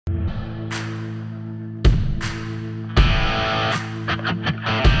Welcome!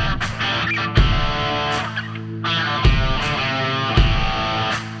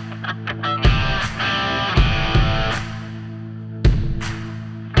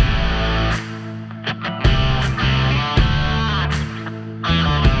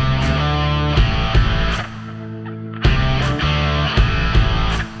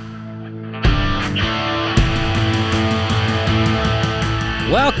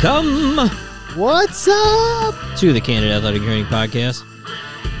 What's up? To the Canada Athletic Training Podcast.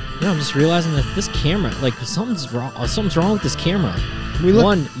 You know, I'm just realizing that this camera, like, something's wrong with this camera.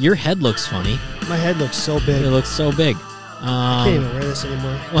 One, your head looks funny. My head looks so big. It looks so big. I can't even wear this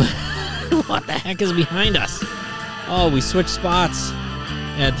anymore. What the heck is behind us? Oh, we switched spots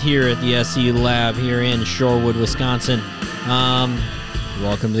here at the SE Lab here in Shorewood, Wisconsin.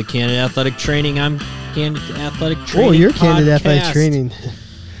 Welcome to the Canada Athletic Training. I'm Canada Athletic Training. Oh, you're Canada Athletic Training.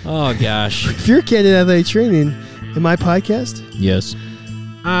 Oh, gosh. If you're Canada Athletic Training in my podcast? Yes.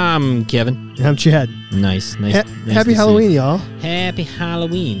 I'm Kevin. And I'm Chad. Nice. Happy Halloween, y'all. Happy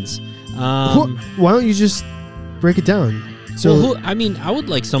Halloweens. Why don't you just break it down? So, I would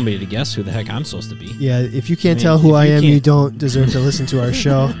like somebody to guess who the heck I'm supposed to be. Yeah, if you can't tell who I am, you don't deserve to listen to our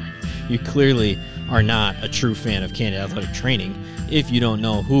show. You clearly are not a true fan of Canada Athletic Training if you don't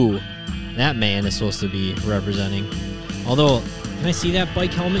know who that man is supposed to be representing. Although, can I see that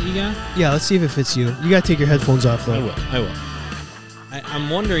bike helmet you got? Yeah, let's see if it fits you. You got to take your headphones off, though. I will. I'm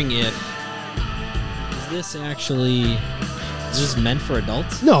wondering if is this meant for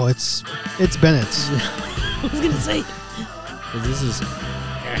adults? No, it's Bennett's. I was gonna say, because this is.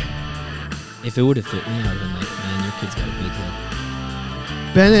 If it would have fit me, I'd have been like, man, your kid's got a big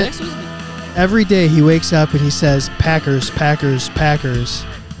head. Bennett, every day he wakes up and he says, Packers, Packers, Packers.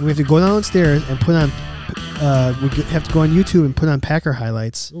 And we have to go downstairs and put on. We have to go on YouTube and put on Packer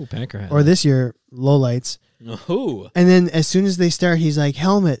highlights. Ooh, Packer highlights. Or this year, lowlights. Ooh. And then as soon as they start, he's like,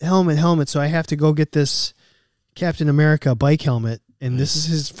 helmet, helmet, helmet. So I have to go get this Captain America bike helmet, and this is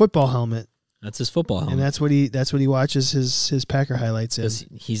his football helmet. That's his football helmet. And that's what he watches his Packer highlights in.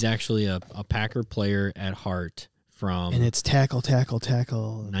 He's actually a Packer player at heart from... And it's tackle.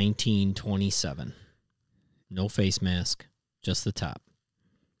 1927. No face mask, just the top.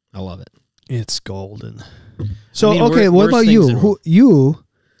 I love it. It's golden. So, okay, what about you?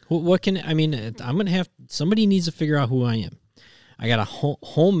 What can I'm gonna have somebody needs to figure out who I am. I got a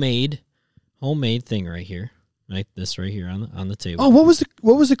homemade thing right here, right? This right here on the table. Oh, what was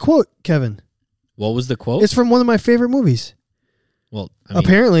the quote, Kevin? What was the quote? It's from one of my favorite movies. Well,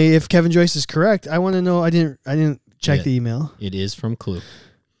 apparently, if Kevin Joyce is correct, I want to know. I didn't check the email. It is from Clue.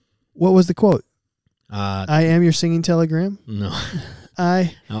 What was the quote? I am your singing telegram. No. I'm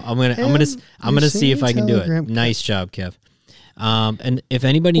gonna see if I can do it. Nice job, Kev. And if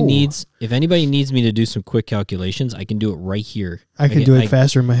anybody needs me to do some quick calculations, I can do it right here. I can do it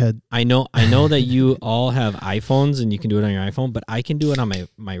faster in my head. I know that you all have iPhones and you can do it on your iPhone, but I can do it on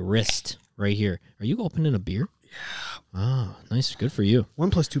my wrist right here. Are you opening a beer? Yeah. Oh, nice. Good for you.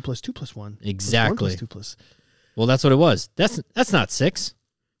 1 + 2 + 2 + 1. Exactly. 1 + 2 +. Well, that's what it was. That's not 6.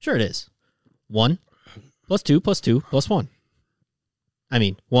 Sure it is. 1 + 2 + 2 + 1.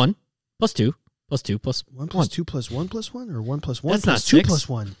 1 + 2 + 2 + 1 + 2 + 1 + 1, or 1 + 1 That's not + 2 6. +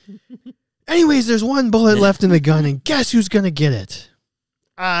 1. Anyways, there's one bullet left in the gun, and guess who's gonna get it?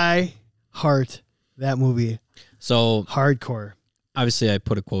 I heart that movie. So hardcore. Obviously, I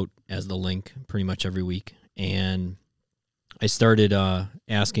put a quote as the link pretty much every week, and I started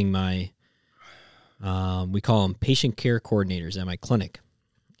asking my we call them patient care coordinators at my clinic,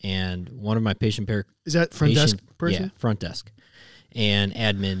 and one of my patient care is that front desk person? Yeah, front desk. And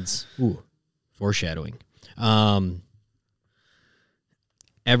admins, foreshadowing.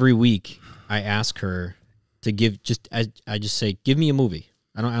 Every week I ask her to give I just say, give me a movie.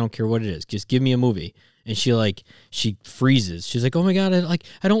 I don't care what it is. Just give me a movie. And she freezes. She's like, oh my God, I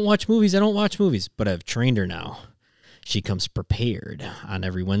don't watch movies. But I've trained her now. She comes prepared on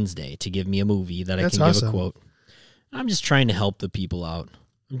every Wednesday to give me a movie that I can give a quote. I'm just trying to help the people out.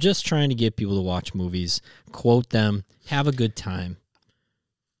 I'm just trying to get people to watch movies, quote them, have a good time.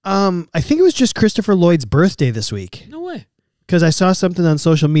 I think it was just Christopher Lloyd's birthday this week. No way. Because I saw something on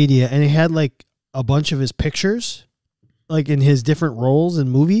social media, and it had like a bunch of his pictures, like in his different roles in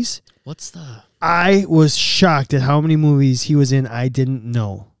movies. I was shocked at how many movies he was in. I didn't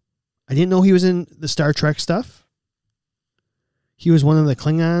know. I didn't know he was in the Star Trek stuff. He was one of the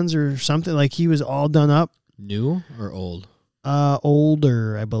Klingons or something. Like, he was all done up. New or old?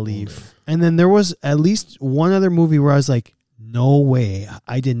 Older, I believe. Older. And then there was at least one other movie where I was like, no way.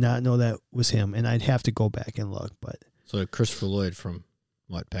 I did not know that was him, and I'd have to go back and look. But so Christopher Lloyd from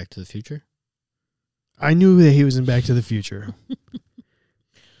what, Back to the Future? I knew that he was in Back to the Future.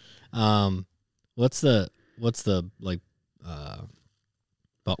 What's the like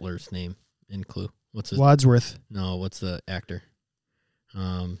butler's name in Clue? What's his Wadsworth? No, what's the actor?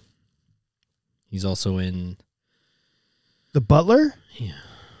 He's also in The Butler. Yeah,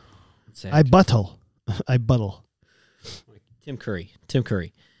 I Buttle. Tim Curry.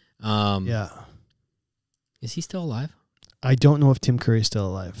 Yeah. Is he still alive? I don't know if Tim Curry is still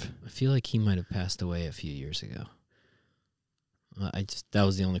alive. I feel like he might have passed away a few years ago. That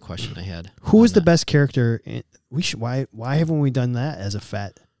was the only question I had. Who was the best character? Why haven't we done that as a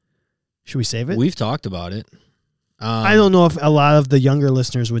FET? Should we save it? We've talked about it. I don't know if a lot of the younger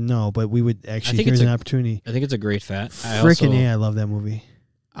listeners would know, but we would actually. Here's an opportunity. I think it's a great FET. I love that movie.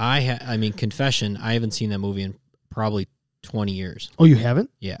 I mean, confession. I haven't seen that movie in probably 20 years. Oh, you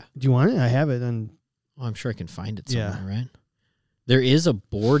haven't? Yeah. Do you want it? I have it, and I'm sure I can find it somewhere. Right. There is a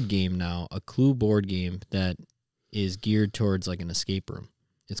board game now, a Clue board game that is geared towards like an escape room.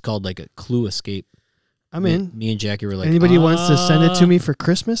 It's called like a Clue Escape. I'm in. Me and Jackie were like, anybody wants to send it to me for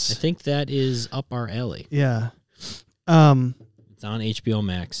Christmas? I think that is up our alley. Yeah. It's on HBO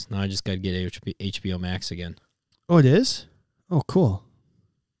Max. Now I just got to get HBO Max again. Oh, it is? Oh, cool.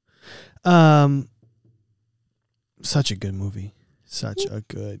 Such a good movie. Such a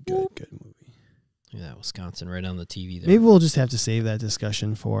good movie. Look at that, Wisconsin right on the TV there. Maybe we'll just have to save that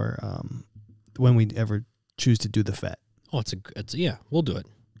discussion for when we ever choose to do the FET. Oh, yeah, we'll do it.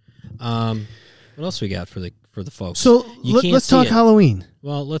 What else we got for the folks? So let's talk Halloween.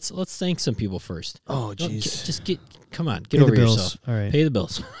 Well, let's thank some people first. Oh, jeez. Come on, get over yourself. All right. Pay the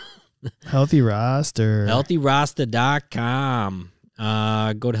bills. Healthy Roster. HealthyRoster.com.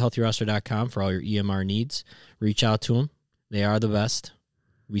 Go to HealthyRoster.com for all your EMR needs. Reach out to them. They are the best.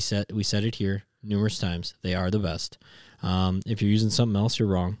 We said it here numerous times. They are the best. If you're using something else, you're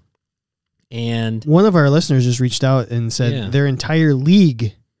wrong. And one of our listeners just reached out and said their entire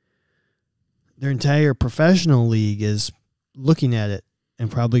league, their entire professional league is looking at it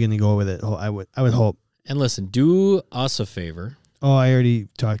and probably going to go with it. Oh, I would hope. And listen, do us a favor. Oh, I already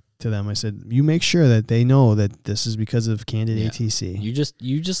talked to them. I said, you make sure that they know that this is because of Candid ATC.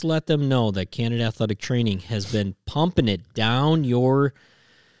 You just let them know that Candid Athletic Training has been pumping it down your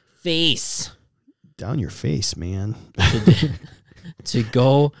face. Down your face, man. To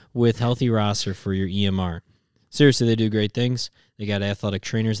go with Healthy Roster for your EMR. Seriously, they do great things. They got athletic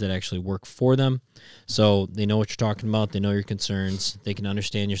trainers that actually work for them. So they know what you're talking about. They know your concerns. They can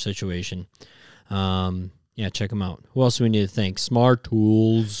understand your situation. Yeah, check them out. Who else do we need to thank? Smart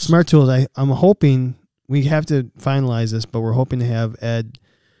Tools. Smart Tools. I'm hoping, we have to finalize this, but we're hoping to have Ed,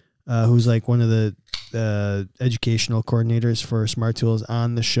 who's like one of the educational coordinators for Smart Tools,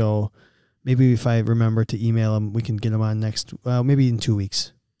 on the show. Maybe if I remember to email him, we can get him on maybe in 2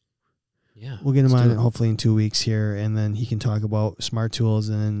 weeks. Yeah. We'll get him on hopefully in 2 weeks here, and then he can talk about Smart Tools,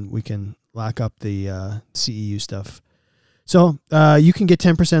 and then we can lock up the CEU stuff. So you can get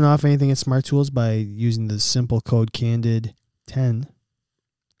 10% off anything at Smart Tools by using the simple code CANDID10.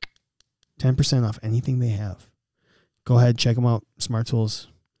 10% off anything they have. Go ahead, check them out, Smart Tools.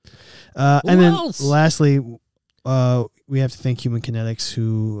 And then lastly, we have to thank Human Kinetics,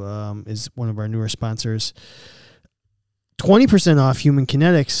 who is one of our newer sponsors. 20% off Human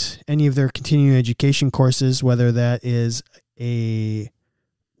Kinetics, any of their continuing education courses, whether that is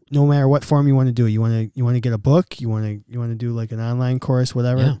no matter what form you want to do it. You want to get a book, you want to do like an online course,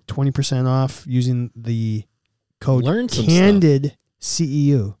 whatever. Yeah. 20% off using the code CANDID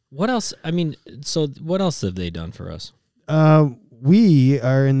CEU. What else? I mean, so what else have they done for us? We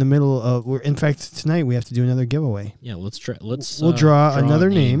are in the middle of. In fact, tonight we have to do another giveaway. Yeah, We'll draw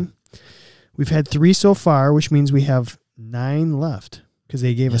another name. We've had 3 so far, which means we have 9 left because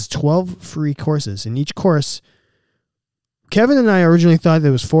they gave us 12 free courses. In each course, Kevin and I originally thought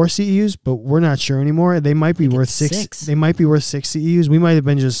there was 4 CEUs, but we're not sure anymore. They might be worth 6. They might be worth 6 CEUs. We might have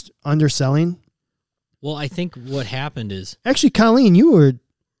been just underselling. Well, I think what happened is actually, Colleen's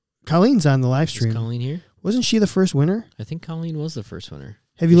on the live stream. Is Colleen here? Wasn't she the first winner? I think Colleen was the first winner.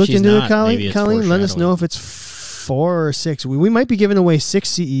 Have you looked into it, Colleen? Colleen, let us know if it's 4 or 6. We might be giving away 6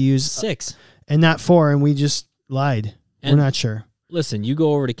 CEUs. 6. And not 4, and we just lied. We're not sure. Listen, you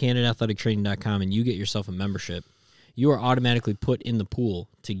go over to CandidAthleticTraining.com and you get yourself a membership. You are automatically put in the pool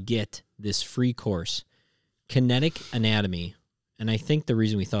to get this free course, Kinetic Anatomy. And I think the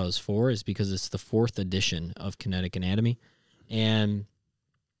reason we thought it was 4 is because it's the 4th edition of Kinetic Anatomy. And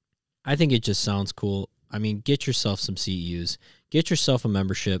I think it just sounds cool. I mean, get yourself some CEUs. Get yourself a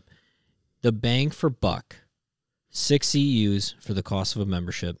membership. The bang for buck, 6 CEUs for the cost of a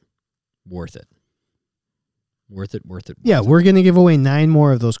membership. Worth it. Worth it. Yeah, we're going to give away 9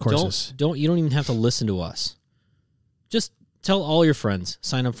 more of those courses. You don't even have to listen to us. Just Tell all your friends.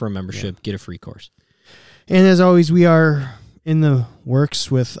 Sign up for a membership. Get a free course. And as always, we are in the works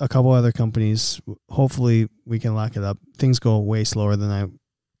with a couple other companies. Hopefully, we can lock it up. Things go way slower than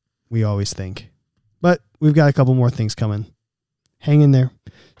we always think. But we've got a couple more things coming. Hang in there.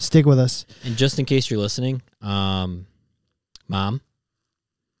 Stick with us. And just in case you're listening, Mom,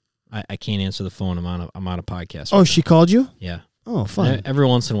 I can't answer the phone. I'm on a podcast. Oh, she called you? Yeah. Oh, fun. Every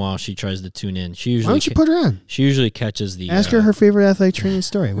once in a while, she tries to tune in. She usually Why don't you put her on? She usually catches the. Ask her favorite athletic training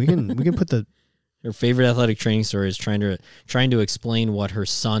story. We can put the. Her favorite athletic training story is trying to explain what her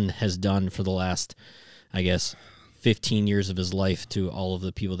son has done for the last, I guess, 15 years of his life to all of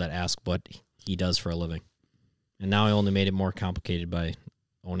the people that ask what he does for a living. And now I only made it more complicated by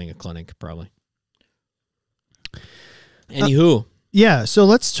owning a clinic, probably. Anywho. Yeah, so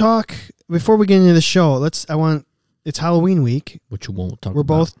let's talk before we get into the show. It's Halloween week. Which you won't talk We're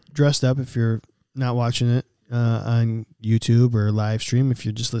about. both dressed up if you're not watching it on YouTube or live stream. If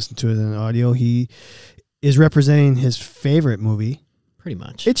you're just listening to it in audio, he is representing his favorite movie. Pretty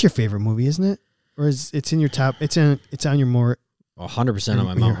much. It's your favorite movie, isn't it? Or it's in your top? It's on your more. 100% on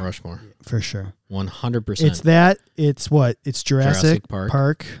my Mount Rushmore. For sure. 100%. It's that. It's what? It's Jurassic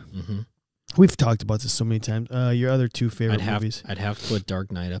Park. Mm-hmm. We've talked about this so many times. Your other two favorite movies. I'd have to put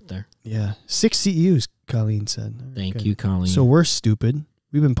Dark Knight up there. Yeah. 6 CEUs, Colleen said. Thank you, Colleen. So we're stupid.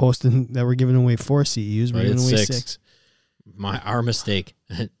 We've been posting that we're giving away 4 CEUs. We're giving away 6. Our mistake.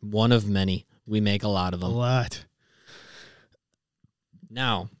 One of many. We make a lot of them. A lot.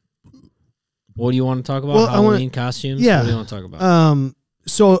 Now, what do you want to talk about? Halloween costumes? Yeah. What do you want to talk about?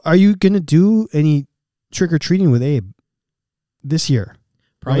 So are you going to do any trick-or-treating with Abe this year?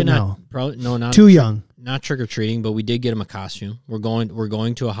 Probably right not. now? Probably no, not too young. Not trick-or-treating, but we did get him a costume. We're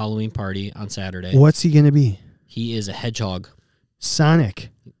going to a Halloween party on Saturday. What's he going to be? He is a hedgehog. Sonic.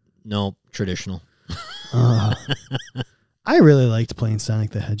 No, traditional. I really liked playing Sonic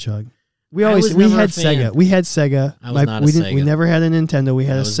the Hedgehog. We had Sega. We had Sega. I was not a Sega. We never had a Nintendo. We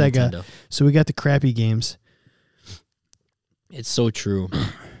had a Sega. Nintendo. So we got the crappy games. It's so true.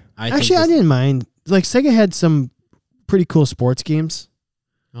 I didn't mind. Like Sega had some pretty cool sports games.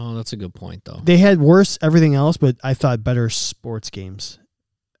 Oh, that's a good point, though. They had worse everything else, but I thought better sports games.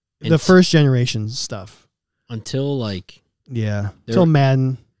 The first generation stuff. Until until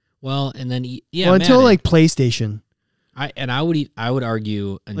Madden. Well, and then until Madden. like PlayStation. I would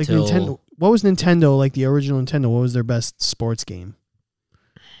argue until like Nintendo. What was Nintendo, like the original Nintendo? What was their best sports game?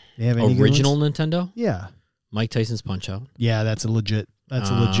 They have any original Nintendo? Yeah. Mike Tyson's Punch-Out. Yeah, that's a legit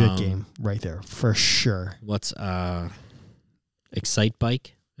game right there for sure. What's Excite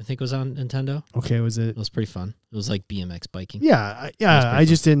Bike? I think was on Nintendo. Okay, was it? It was pretty fun. It was like BMX biking. Yeah. I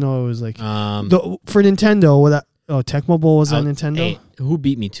just didn't know it was like for Nintendo. Tecmo Bowl was on Nintendo. Hey, who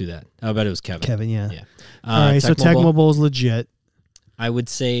beat me to that? I bet it was Kevin. Kevin, yeah. All right, so Tecmo Bowl is legit. I would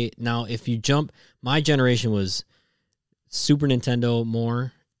say now if you jump, my generation was Super Nintendo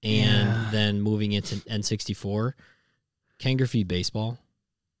more, and then moving into N64. Ken Griffey Baseball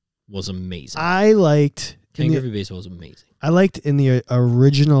was amazing. I liked Ken Griffey Baseball was amazing. I liked in the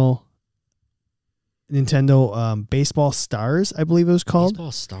original Nintendo Baseball Stars, I believe it was called.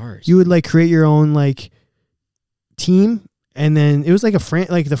 Baseball Stars. You would like create your own like team, and then it was like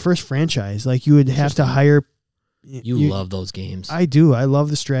like the first franchise. Like you would have to hire. You love those games. I do. I love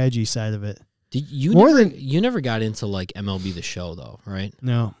the strategy side of it. Did you you never got into like MLB The Show though, right?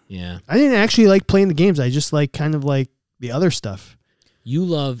 No. Yeah. I didn't actually like playing the games. I just like kind of like the other stuff. You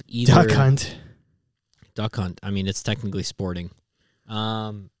love either Duck Hunt. Duck Hunt. I mean, it's technically sporting.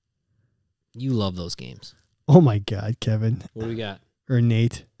 You love those games. Oh my God, Kevin. What do we got? Or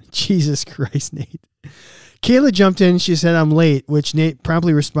Nate. Jesus Christ, Nate. Kayla jumped in. She said, I'm late, which Nate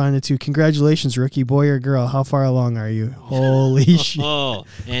promptly responded to, congratulations, rookie, boy or girl. How far along are you? Holy shit.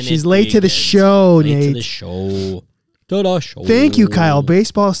 And she's late to the show, late Nate. To the show. To the show. Thank you, Kyle.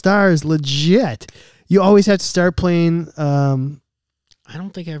 Baseball Stars, legit. You always have to start playing. I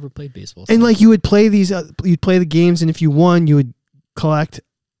don't think I ever played baseball. And like you would play these, you'd play the games, and if you won, you would collect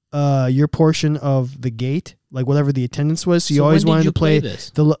your portion of the gate, like whatever the attendance was. So you always wanted to play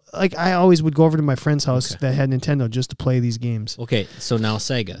this? I always would go over to my friend's house that had Nintendo just to play these games. Okay, so now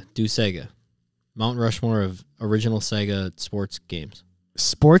Sega. Do Sega. Mount Rushmore of original Sega sports games.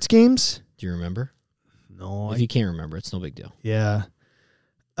 Sports games? Do you remember? No. If you can't remember, it's no big deal. Yeah.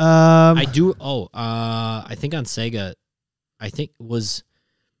 I do. I think on Sega, I think it was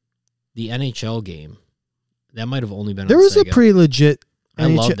the NHL game. That might have only been there on was Sega. A pretty legit I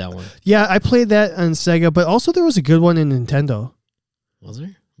love that one. Yeah, I played that on Sega, but also there was a good one in Nintendo. Was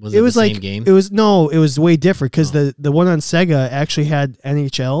there? Was it was the like same game? it was way different because the one on Sega actually had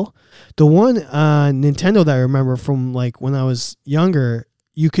NHL. The one on Nintendo that I remember from like when I was younger,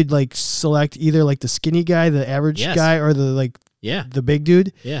 you could like select either like the skinny guy, the average guy, or the big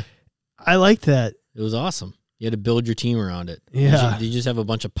dude. Yeah, I liked that. it was awesome. You had to build your team around it. Yeah. Did you just have a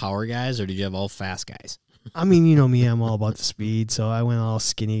bunch of power guys, or did you have all fast guys? I mean, you know me, I'm all about the speed, so I went all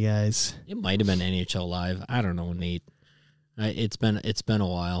skinny guys. It might have been NHL Live. I don't know, Nate. It's been a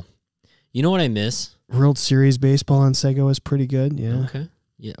while. You know what I miss? World Series baseball on Sega was pretty good. Yeah. Okay.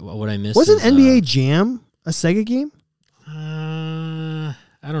 Yeah. What I miss Wasn't is, NBA Jam a Sega game?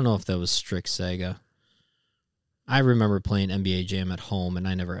 I don't know if that was strict Sega. I remember playing NBA Jam at home, and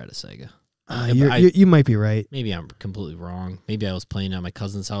I never had a Sega. You might be right. Maybe I'm completely wrong. Maybe I was playing at my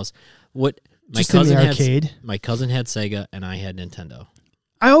cousin's house. My Just cousin in the arcade. My cousin had Sega, and I had Nintendo.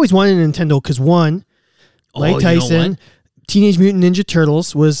 I always wanted a Nintendo because Mike Tyson, Teenage Mutant Ninja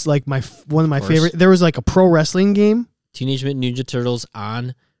Turtles was like one of my favorite. There was like a pro wrestling game. Teenage Mutant Ninja Turtles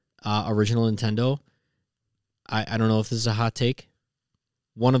on original Nintendo. I don't know if this is a hot take.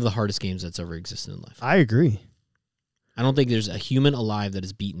 One of the hardest games that's ever existed in life. I agree. I don't think there's a human alive that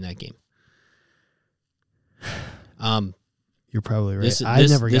has beaten that game. You're probably right. I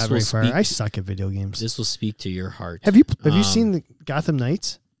never got very far. I suck at video games. This will speak to your heart. Have you seen the Gotham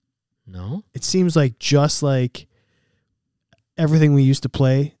Knights? No. It seems like just like everything we used to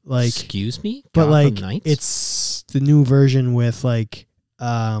play. Like, excuse me, but Gotham like Knights? It's the new version with like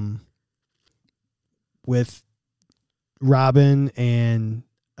with Robin and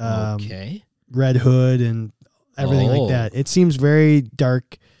Red Hood and everything like that. It seems very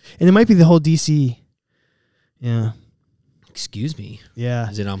dark, and it might be the whole DC. Yeah. Excuse me. Yeah.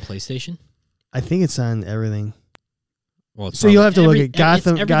 Is it on PlayStation? I think it's on everything. Well, so you'll have to look at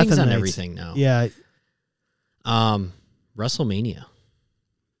Gotham. Everything's on Knights. everything now. Yeah. WrestleMania.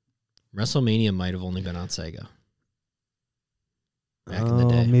 WrestleMania might have only been on Sega. Back in the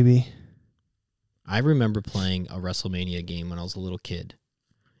day. Maybe. I remember playing a WrestleMania game when I was a little kid,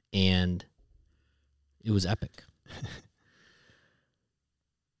 and it was epic.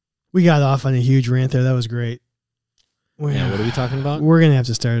 We got off on a huge rant there. That was great. Yeah, what are we talking about? We're gonna have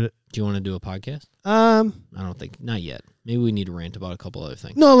to start it. Do you want to do a podcast? I don't think not yet. Maybe we need to rant about a couple other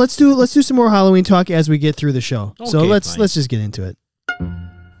things. No, let's do some more Halloween talk as we get through the show. Okay, so let's fine. just get into it.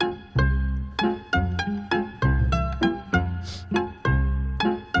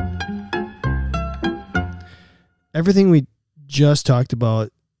 Everything we just talked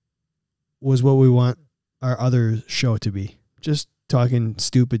about was what we want our other show to be. Just talking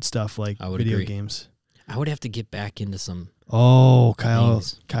stupid stuff like video games. I would have to get back into some. Oh,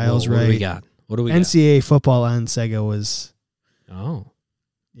 Kyle's right. What do we got? NCAA football on Sega was. Oh.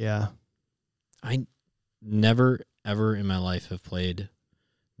 Yeah. I never, ever in my life have played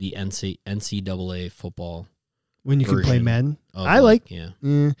the NCAA football. When you can play Madden? Yeah.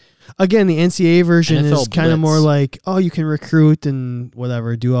 Again, the NCAA version NFL is kind of more like, oh, you can recruit and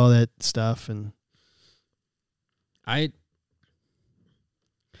whatever, do all that stuff. And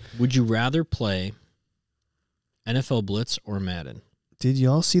would you rather play NFL Blitz or Madden? Did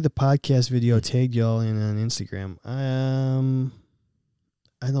y'all see the podcast video tagged y'all in on Instagram?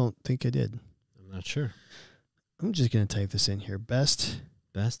 I don't think I did. I'm not sure. I'm just going to type this in here. Best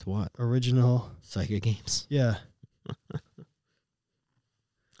what? Original Sega games. Yeah.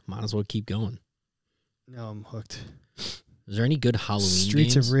 Might as well keep going. Now I'm hooked. Is there any good Halloween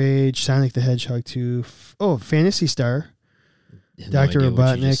Streets games? of Rage, Sonic the Hedgehog 2. Phantasy Star. Dr.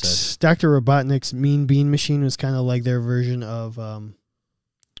 Robotnik's Mean Bean Machine was kind of like their version of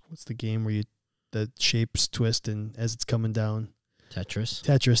what's the game where the shapes twist and as it's coming down?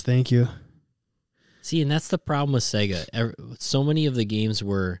 Tetris, thank you. See, and that's the problem with Sega. So many of the games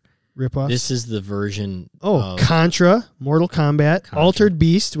were rip-offs. This is the version Contra, Mortal Kombat, Altered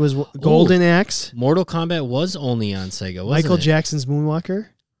Beast was Golden Axe. Mortal Kombat was only on Sega, wasn't Michael it? Jackson's Moonwalker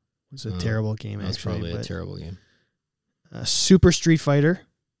was a terrible game, That was probably a terrible game. Super Street Fighter.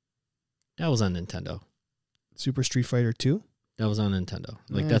 That was on Nintendo. Super Street Fighter 2? That was on Nintendo.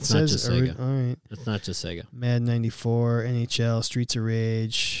 That's not just Sega. All right. That's not just Sega. Madden 94, NHL, Streets of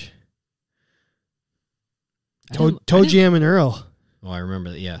Rage. Toe Jam and Earl. Oh, I remember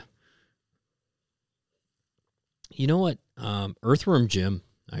that, yeah. You know what? Earthworm Jim.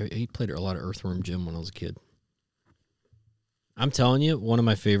 I played a lot of Earthworm Jim when I was a kid. I'm telling you, one of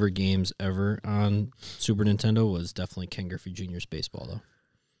my favorite games ever on Super Nintendo was definitely Ken Griffey Jr.'s Baseball, though.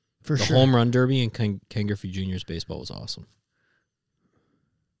 For sure. The Home Run Derby and Ken Griffey Jr.'s Baseball was awesome.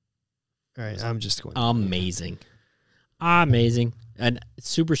 All right, I'm just going. Amazing. And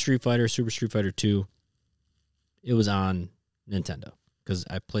Super Street Fighter 2, it was on Nintendo. because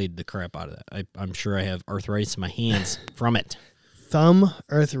I played the crap out of that. I'm sure I have arthritis in my hands from it. Thumb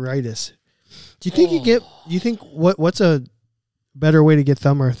arthritis. Do you think you think what's a better way to get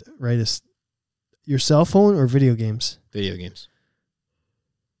thumb arthritis? Your cell phone or video games? Video games.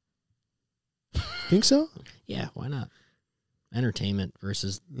 Think so? Yeah, why not? Entertainment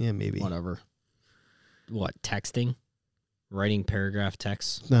versus maybe whatever. What, texting? Writing paragraph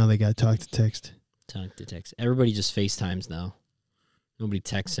texts? No, they got to talk to text. Talk to text. Everybody just FaceTimes now. Nobody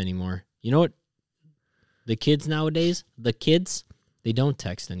texts anymore. You know what? The kids nowadays, they don't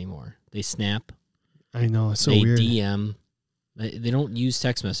text anymore. They snap. I know, it's so weird. Weird. They DM. They don't use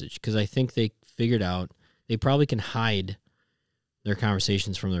text message because I think they figured out they probably can hide their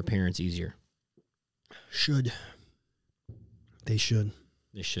conversations from their parents easier. They should. They should.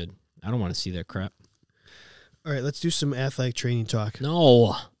 I don't want to see that crap. All right, let's do some athletic training talk.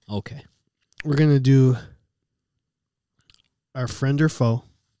 No. Okay. We're going to do our friend or foe.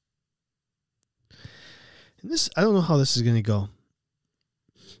 And this, I don't know how this is going to go.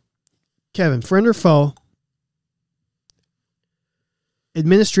 Kevin, friend or foe?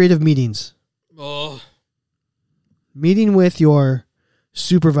 Administrative meetings. Oh. Meeting with your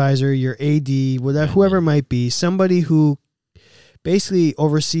supervisor, your AD, whatever, whoever it might be, somebody who basically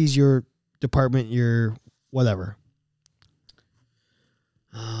oversees your department, your whatever.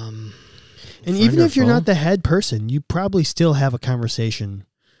 And even if you're not the head person, you probably still have a conversation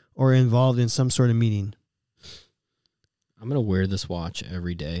or involved in some sort of meeting. I'm going to wear this watch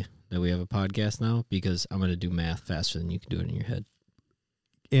every day that we have a podcast now because I'm going to do math faster than you can do it in your head.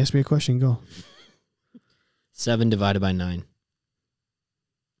 Ask me a question, go. 7 divided by 9.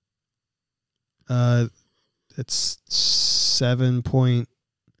 It's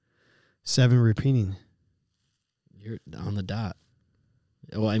 7.7 repeating. You're on the dot.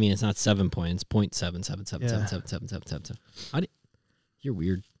 Well, I mean, it's not 7 points. 0.777777777. You're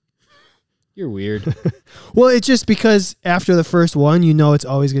weird. You're weird. Well, it's just because after the first one, you know it's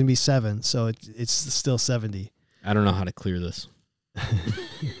always going to be 7, so it's still 70. I don't know how to clear this.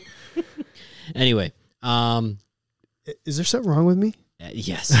 Anyway, is there something wrong with me?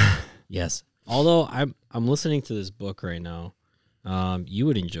 Yes, yes. Although I'm listening to this book right now, you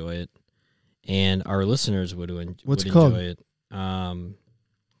would enjoy it, and our listeners would enjoy it.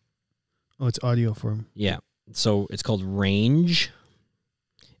 It's audio form. Yeah. So it's called Range,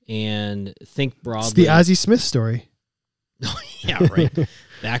 and think broadly. It's the Ozzie Smith story. Yeah, right.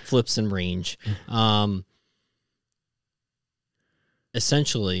 Backflips and range.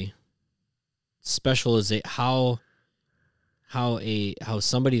 Essentially, specialization. How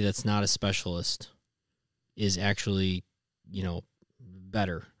somebody that's not a specialist is actually,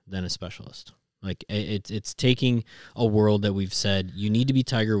 better than a specialist. Like it's taking a world that we've said you need to be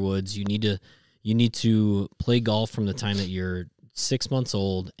Tiger Woods, you need to play golf from the time that you're 6 months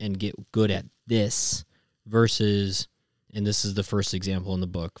old and get good at this versus, and this is the first example in the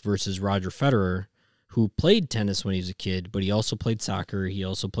book, versus Roger Federer, who played tennis when he was a kid, but he also played soccer, he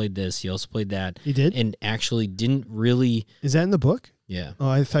also played this, he also played that. He did? And actually didn't really... Is that in the book? Yeah. Oh,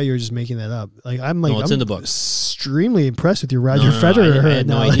 I thought you were just making that up. No, it's in the book. Extremely impressed with your Roger Federer I had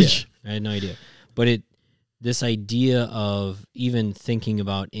knowledge. I had no idea. But this idea of even thinking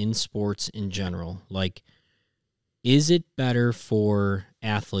about in sports in general, like, is it better for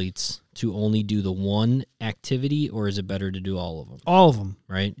athletes to only do the one activity, or is it better to do all of them? All of them.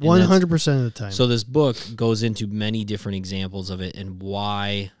 Right? 100% of the time. So this book goes into many different examples of it and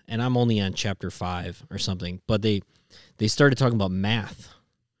why, and I'm only on chapter 5 or something, but they started talking about math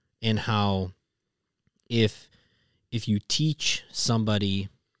and how if you teach somebody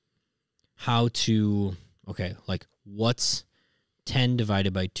how to, what's 10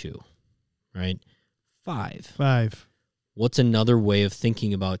 divided by 2, right? 5. What's another way of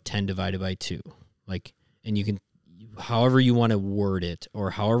thinking about 10 divided by 2? And you can, however you want to word it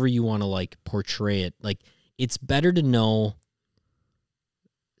or however you want to portray it, it's better to know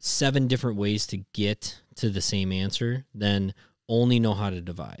 7 different ways to get to the same answer than only know how to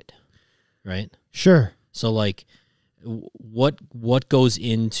divide, right? Sure. So what goes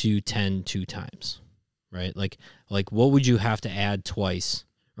into 10 2 times, right? Like what would you have to add twice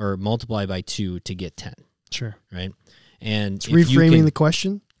or multiply by 2 to get 10? Sure. Right? And it's reframing the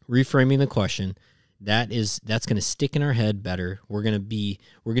question. Reframing the question. That's going to stick in our head better. We're going to be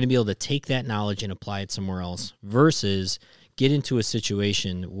able to take that knowledge and apply it somewhere else versus get into a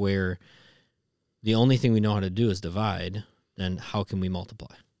situation where the only thing we know how to do is divide. Then how can we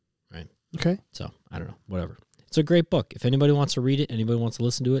multiply? Right? Okay. So I don't know. Whatever. It's a great book. If anybody wants to read it, anybody wants to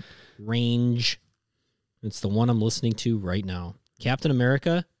listen to it, Range. It's the one I'm listening to right now. Captain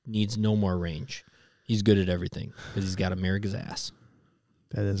America needs no more range. He's good at everything because he's got America's ass.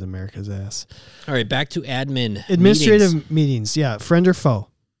 That is America's ass. All right, back to administrative meetings. Yeah, friend or foe.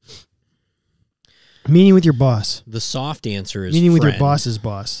 Meeting with your boss. The soft answer is meeting friend, with your boss's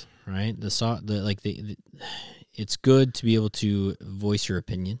boss. Right. It's good to be able to voice your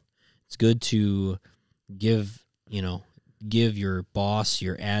opinion. It's good to give your boss,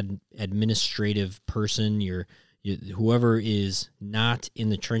 your administrative person, whoever is not in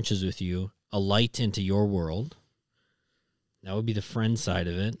the trenches with you, a light into your world. That would be the friend side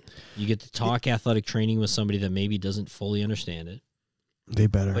of it. You get to talk athletic training with somebody that maybe doesn't fully understand it. They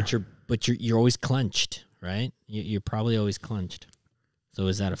better. But you're always clenched, right? You're probably always clenched. So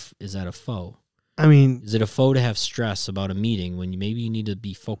is that a foe? I mean, is it a foe to have stress about a meeting when maybe you need to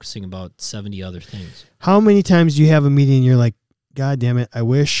be focusing about 70 other things? How many times do you have a meeting and you're like, God damn it, I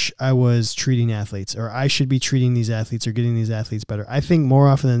wish I was treating athletes, or I should be treating these athletes or getting these athletes better? I think more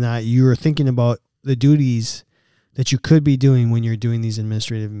often than not, you are thinking about the duties that you could be doing when you're doing these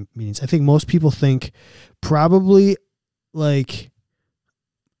administrative meetings. I think most people think probably like,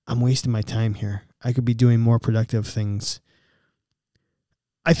 I'm wasting my time here. I could be doing more productive things.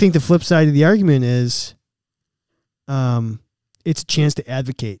 I think the flip side of the argument is it's a chance to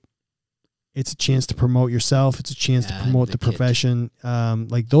advocate. It's a chance to promote yourself. It's a chance to promote the profession.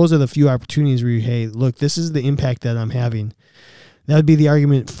 Like those are the few opportunities where you, hey, look, this is the impact that I'm having. That would be the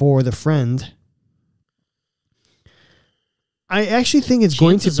argument for the friend. I actually think it's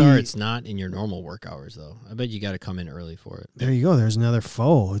going to be. It's not in your normal work hours, though. I bet you got to come in early for it. There you go. There's another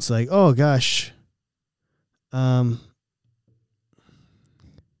foe. It's like, oh gosh.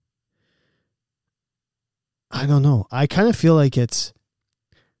 I don't know. I kind of feel like it's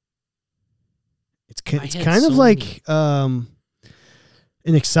kind of like an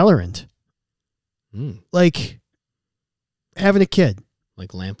accelerant. Like having a kid.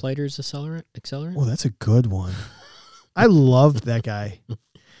 Like Lamplighter's accelerant? Oh, that's a good one. I loved that guy. Did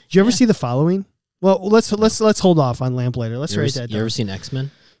you ever see The Following? Well, let's hold off on Lamplighter. Let's write that down. You ever seen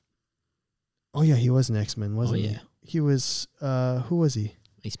X-Men? Oh yeah, he was an X-Men, wasn't he? Oh yeah. He was who was he?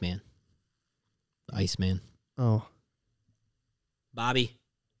 Iceman. Iceman. Oh. Bobby,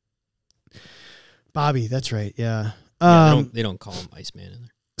 that's right. Yeah. They don't call him Iceman in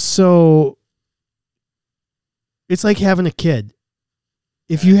there. So it's like having a kid.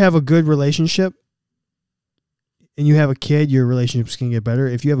 If you have a good relationship and you have a kid, your relationship's going to get better.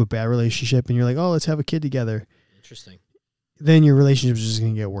 If you have a bad relationship and you're like, oh, let's have a kid together. Interesting. Then your relationship is just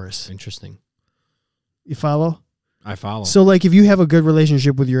going to get worse. Interesting. You follow? I follow. So like if you have a good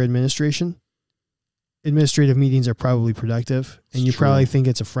relationship with your administration, administrative meetings are probably productive and you probably think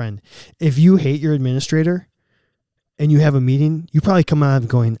it's a friend. If you hate your administrator and you have a meeting, you probably come out of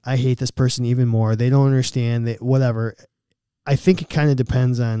going, I hate this person even more. They don't understand that, whatever. I think it kind of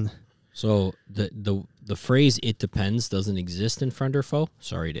depends on. So the phrase "it depends" doesn't exist in friend or foe.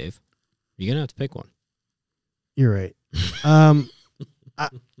 Sorry, Dave. You're gonna have to pick one. You're right.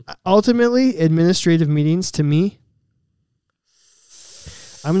 Ultimately, administrative meetings to me,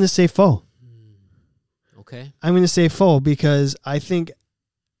 I'm going to say foe. Okay. I'm going to say foe because I think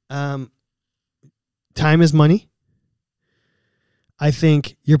time is money. I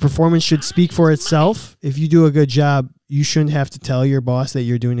think your performance should speak for itself. If you do a good job, you shouldn't have to tell your boss that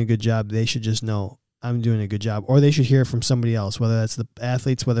you're doing a good job. They should just know I'm doing a good job. Or they should hear it from somebody else, whether that's the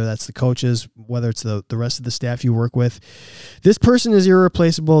athletes, whether that's the coaches, whether it's the rest of the staff you work with. This person is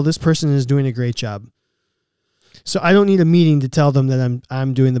irreplaceable. This person is doing a great job. So I don't need a meeting to tell them that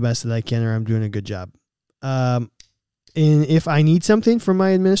I'm doing the best that I can or I'm doing a good job. And if I need something from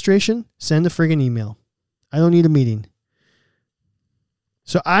my administration, send a friggin' email. I don't need a meeting.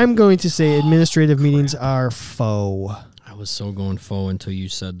 So I'm going to say administrative meetings are foe. I was so going foe until you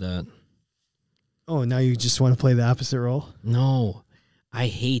said that. Oh, now you just want to play the opposite role? No. I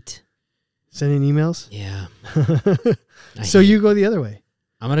hate sending emails? Yeah. So you go the other way.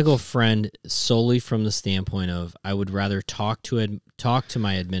 I'm going to go friend solely from the standpoint of I would rather talk to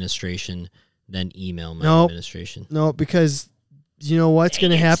my administration than email my administration. No, because you know what's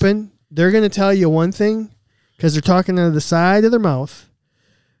going to happen? They're going to tell you one thing because they're talking out of the side of their mouth.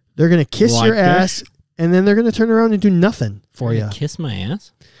 They're going to kiss your ass, and then they're going to turn around and do nothing for you. Kiss my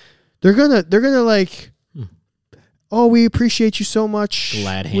ass? They're gonna like, oh, we appreciate you so much.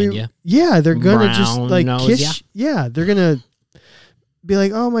 Glad hand you. Yeah, they're gonna Brown just like kiss. Ya. Yeah, they're gonna be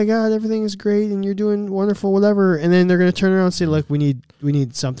like, oh my God, everything is great and you're doing wonderful, whatever. And then they're gonna turn around and say, look, we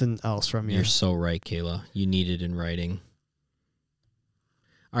need something else from you. You're so right, Kayla. You need it in writing.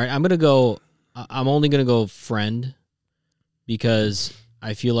 All right, I'm only gonna go friend because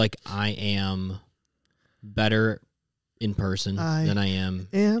I feel like I am better in person than I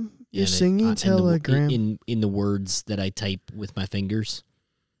am. You're singing telegram in the words that I type with my fingers.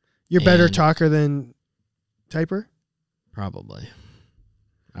 You're better talker than typer? Probably.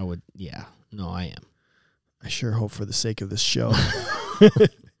 I would, yeah. No, I am. I sure hope for the sake of this show.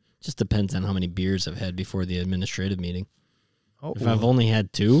 Just depends on how many beers I've had before the administrative meeting. Oh, if I've only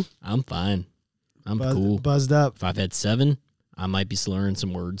had 2, I'm fine. I'm cool. Buzzed up. If I've had 7, I might be slurring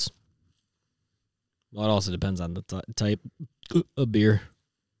some words. Well, it also depends on the type of beer.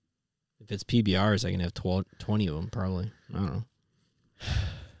 If it's PBRs, I can have 20 of them, probably. I don't know.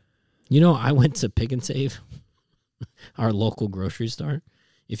 You know, I went to Pick and Save, our local grocery store.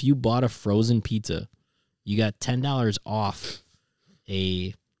 If you bought a frozen pizza, you got $10 off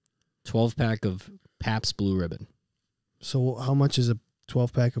a 12-pack of Pabst Blue Ribbon. So how much is a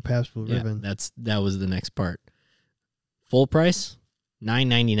 12-pack of Pabst Blue Ribbon? That was the next part. Full price,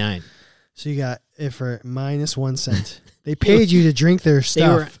 $9.99. So you got it for -1 cent. They paid you to drink their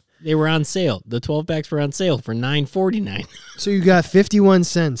stuff. They were on sale. The 12-packs were on sale for $9.49. So you got 51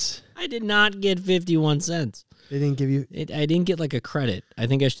 cents. I did not get 51 cents. They didn't give you... I didn't get like a credit. I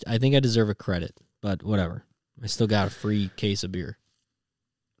think I deserve a credit, but whatever. I still got a free case of beer.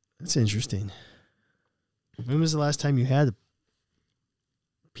 That's interesting. When was the last time you had a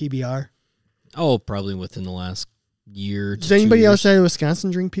PBR? Oh, probably within the last year. Does anybody outside of Wisconsin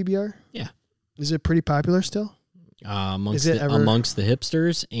drink PBR? Yeah. Is it pretty popular still? Amongst the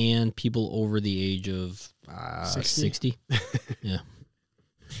hipsters and people over the age of 60. Yeah.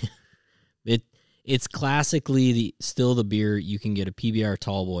 It's classically still the beer you can get a PBR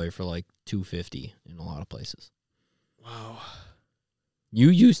tall boy for like $2.50 in a lot of places. Wow. When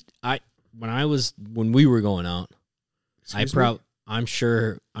we were going out, I'm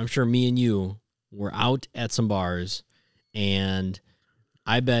sure me and you were out at some bars, and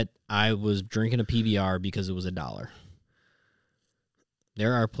I bet I was drinking a PBR because it was $1.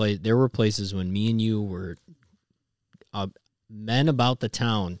 There were places when me and you were men about the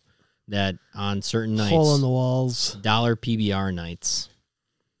town that on certain nights, hole in the walls, $1 PBR nights.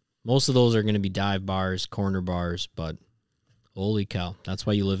 Most of those are going to be dive bars, corner bars, but holy cow, that's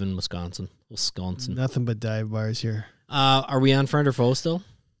why you live in Wisconsin. Nothing but dive bars here. Are we on friend or foe still?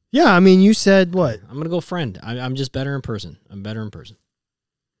 Yeah, I mean, you said what? I'm going to go friend. I'm just better in person. I'm better in person.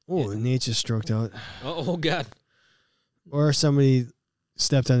 Oh, Nate just stroked out. Oh, God. Or somebody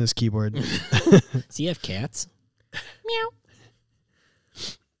stepped on his keyboard. Does he have cats? Meow.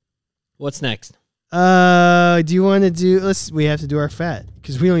 What's next? Do you want to do... we have to do our fat,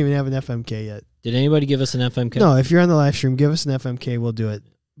 because we don't even have an FMK yet. Did anybody give us an FMK? No, if you're on the live stream, give us an FMK. We'll do it.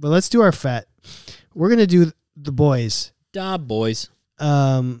 But let's do our fat. We're going to do the boys. Da boys.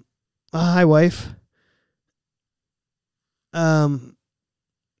 Hi, wife. Apparently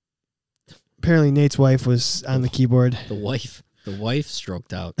Nate's wife was on the keyboard. The wife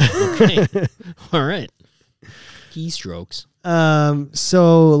stroked out. Okay. All right. Keystrokes.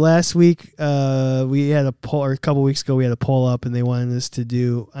 So last week, we had a poll, or a couple weeks ago, we had a poll up, and they wanted us to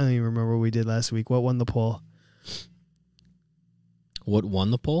do, I don't even remember what we did last week. What won the poll? What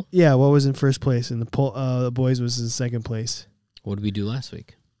won the poll? Yeah, what was in first place? And the poll, the boys was in second place. What did we do last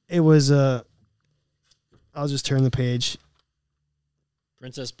week? It was, I'll just turn the page.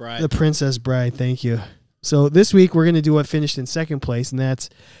 Princess Bride. The Princess Bride, thank you. So this week, we're going to do what finished in second place, and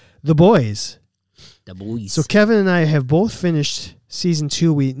that's The Boys. The Boys. So Kevin and I have both finished season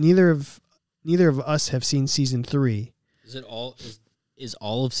 2. Neither of us have seen season 3. Is it all is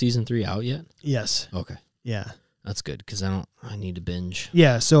all of season 3 out yet? Yes. Okay. Yeah. That's good because I need to binge.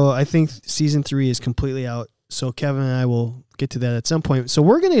 Yeah, so I think season 3 is completely out. So Kevin and I will get to that at some point. So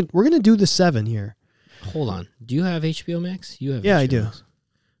we're gonna do the 7 here. Hold on. Do you have HBO Max? You have? Yeah, HBO I do. Max.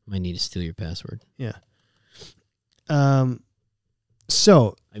 Might need to steal your password. Yeah.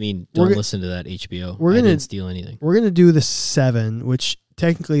 So I mean, don't listen to that HBO. I didn't steal anything. We're gonna do the 7, which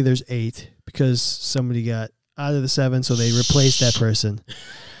technically there's 8 because somebody got out of the 7, so they replaced that person.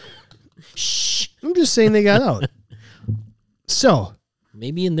 Shh. I'm just saying they got out. So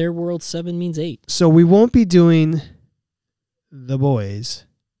maybe in their world 7 means 8. So we won't be doing The Boys.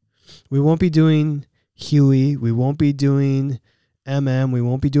 We won't be doing Huey. We won't be doing MM. We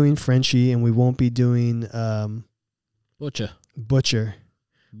won't be doing Frenchie, and we won't be doing Butcher.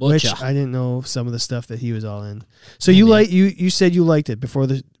 Which I didn't know some of the stuff that he was all in. So you said you liked it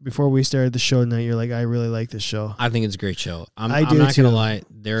before we started the show tonight. You're like, I really like this show. I think it's a great show. I'm do not too. Gonna lie.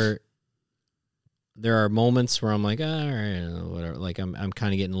 There are moments where I'm like, all right, whatever. Like I'm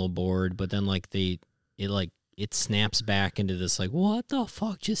kind of getting a little bored, but then like it snaps back into this like, what the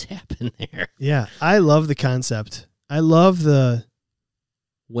fuck just happened there? Yeah, I love the concept. I love towards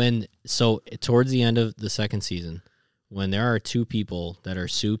the end of the second season, when there are 2 people that are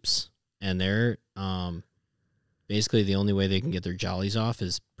soups and they're basically the only way they can get their jollies off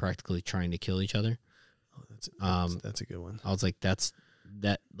is practically trying to kill each other. Oh, that's a good one. I was like, that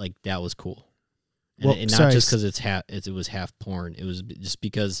was cool. And not just because it was half porn. It was just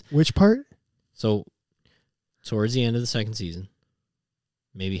because. Which part? So, towards the end of the second season,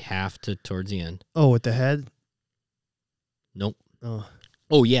 maybe half to towards the end. Oh, with the head? Nope.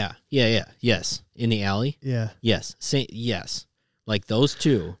 Oh, yeah. Yes. In the alley? Yeah. Yes. Yes. Like those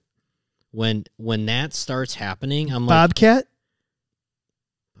two. When that starts happening, I'm Bobcat?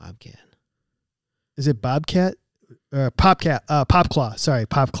 Bobcat. Is it Bobcat? Popcat. Popclaw. Sorry,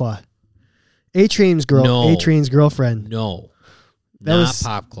 Popclaw. A-Train's girlfriend. No. That was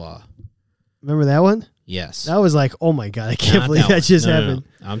Popclaw. Remember that one? Yes. That was like, oh my God, I can't believe that just happened.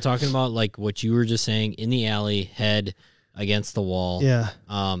 No. I'm talking about like what you were just saying, in the alley, head against the wall. Yeah.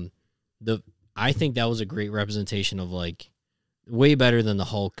 I think that was a great representation of like way better than the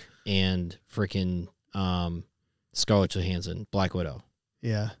Hulk and freaking Scarlett Johansson, Black Widow.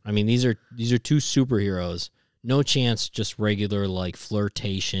 Yeah. I mean, these are two superheroes. No chance just regular like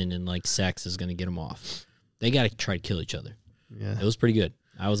flirtation and like sex is going to get them off. They got to try to kill each other. Yeah. It was pretty good.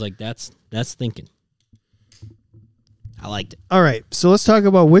 I was like, that's thinking. I liked it. All right. So let's talk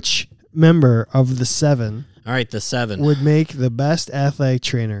about which member of the 7. All right, the 7 would make the best athletic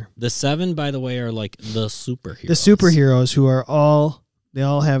trainer. The 7, by the way, are like the superheroes. The superheroes who are all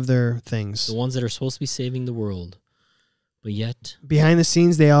have their things. The ones that are supposed to be saving the world. But yet behind the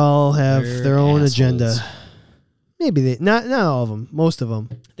scenes they all have their own assholes. agenda. Maybe they not all of them, most of them.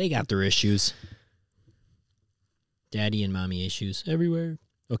 They got their issues. Daddy and mommy issues everywhere.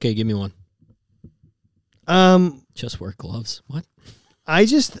 Okay, give me one. Just wear gloves. What? I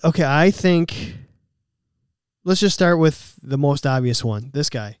think let's just start with the most obvious one. This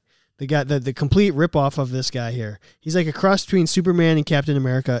guy. The complete ripoff of this guy here. He's like a cross between Superman and Captain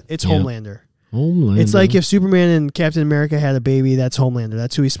America. It's Homelander. It's like if Superman and Captain America had a baby, that's Homelander.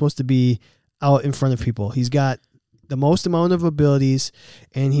 That's who he's supposed to be out in front of people. He's got the most amount of abilities,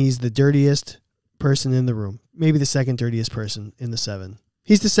 and he's the dirtiest person in the room. Maybe the second dirtiest person in the 7.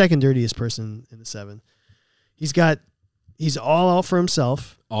 He's the second dirtiest person in the 7. He's all out for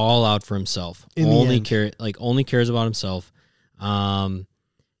himself. All out for himself. Only cares about himself.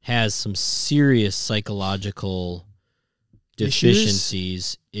 Has some serious psychological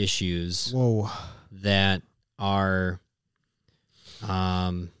deficiencies, issues. Whoa. That are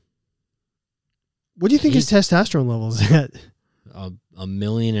what do you think his testosterone level is at? 1.5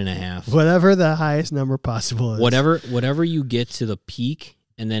 million. Whatever the highest number possible is. Whatever you get to the peak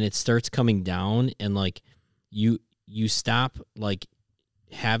and then it starts coming down and like you stop like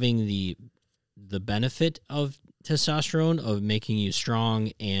having the benefit of testosterone of making you strong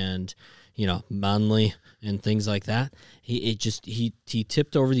and manly and things like that. He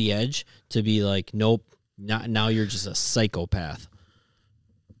tipped over the edge to be like, nope, now you're just a psychopath.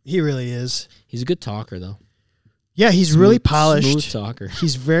 He really is. He's a good talker though. Yeah, he's really polished. Smooth talker.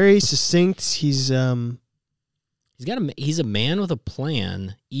 He's very succinct. He's a man with a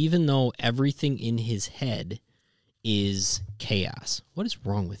plan, even though everything in his head is chaos. What is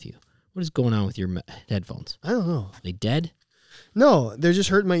wrong with you? What is going on with your headphones? I don't know. Are they dead? No, they're just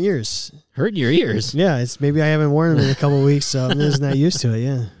hurting my ears. Hurting your ears? Yeah, it's maybe I haven't worn them in a couple of weeks, so I'm just not used to it.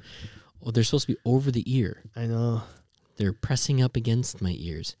 Yeah. Well, they're supposed to be over the ear. I know. They're pressing up against my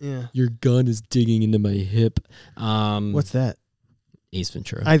ears. Yeah. Your gun is digging into my hip. What's that? Ace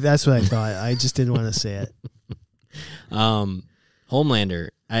Ventura. That's what I thought. I just didn't want to say it. Homelander.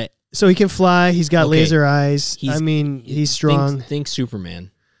 So he can fly. He's got laser eyes. He's strong. Think Superman.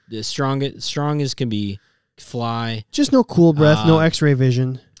 Strong as can be. Fly. Just no cool breath. No X-ray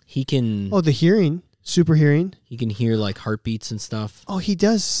vision. He can. Oh, the hearing. Super hearing. He can hear like heartbeats and stuff. Oh, he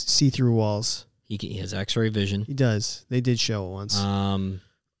does see through walls. He has X-ray vision. He does. They did show it once.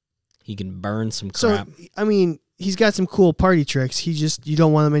 He can burn some crap. So, he's got some cool party tricks. You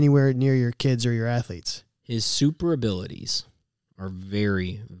don't want him anywhere near your kids or your athletes. His super abilities are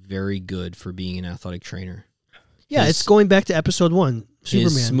very, very good for being an athletic trainer. Yeah, it's going back to episode 1.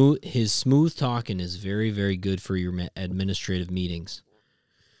 Superman. His smooth talking is very, very good for your administrative meetings.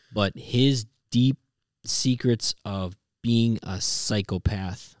 But his deep secrets of being a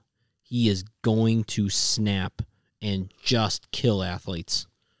psychopath, he is going to snap and just kill athletes.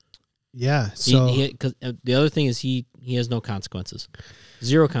 Yeah. So because the other thing is he has no consequences,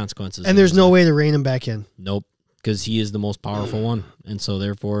 0 consequences, and there's no way to rein him back in. Nope, because he is the most powerful one, and so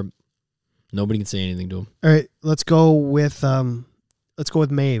therefore nobody can say anything to him. All right, let's go with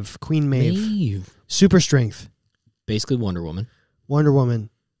Maeve, Queen Maeve. Super strength, basically Wonder Woman. Wonder Woman.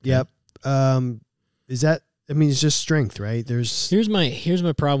 Yep. Is that? It's just strength, right? Here's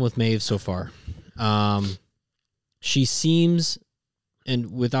my problem with Maeve so far. she seems,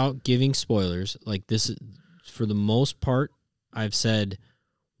 and without giving spoilers, like this is, for the most part, I've said,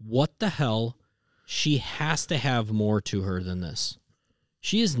 what the hell? She has to have more to her than this.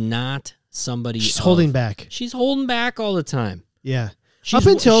 She is not somebody. She's holding back. She's holding back all the time. Yeah. Up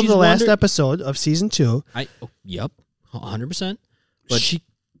until the last episode of season 2. Yep, 100%. But she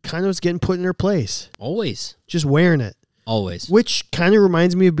kind of was getting put in her place. Always. Just wearing it. Always. Which kind of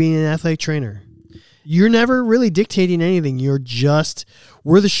reminds me of being an athletic trainer. You're never really dictating anything.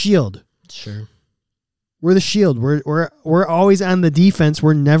 We're the shield. Sure. We're the shield. We're always on the defense.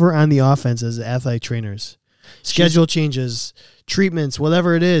 We're never on the offense as athletic trainers. Schedule changes, treatments,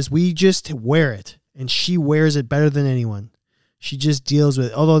 whatever it is, we just wear it. And she wears it better than anyone. She just deals with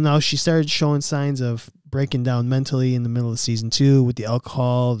it. Although now she started showing signs of breaking down mentally in the middle of season 2 with the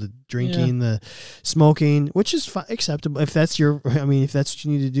alcohol, the drinking, the smoking, which is acceptable if that's if that's what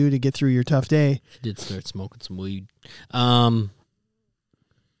you need to do to get through your tough day. She did start smoking some weed. But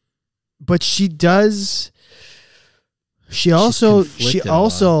she does. She also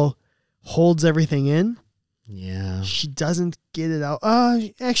holds everything in. Yeah. She doesn't get it out.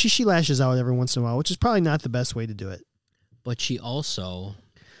 Actually, she lashes out every once in a while, which is probably not the best way to do it. But she got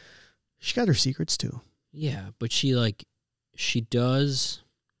her secrets too. Yeah, but she does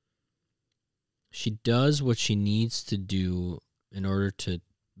what she needs to do in order to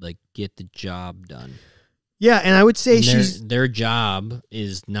get the job done. Yeah, and I would say their job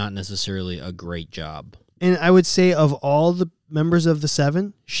is not necessarily a great job. And I would say of all the members of the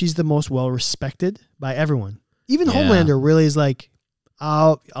 7, she's the most well respected by everyone. Even Homelander really is like,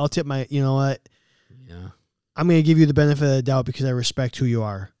 I'll tip my, you know what? Yeah. I'm going to give you the benefit of the doubt because I respect who you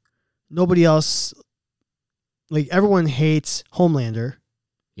are. Nobody else, everyone hates Homelander.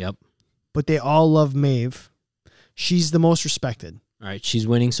 Yep. But they all love Maeve. She's the most respected. All right, she's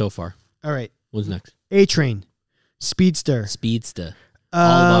winning so far. All right. What's next? A-Train. Speedster. All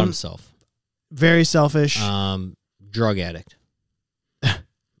about himself. Very selfish. Drug addict.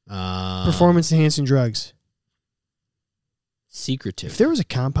 Performance-enhancing drugs. Secretive. If there was a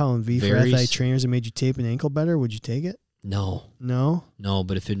compound V for athletic trainers that made you tape an ankle better, would you take it? No. No? No,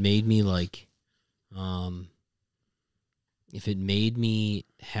 but if it made me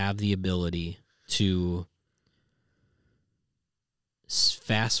have the ability to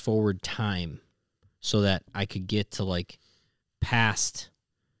fast forward time so that I could get to past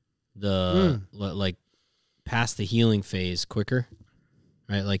the past the healing phase quicker,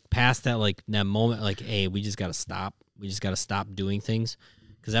 right? Past that that moment, hey, we just got to stop. We just got to stop doing things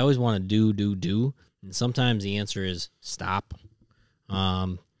because I always want to do, and sometimes the answer is stop.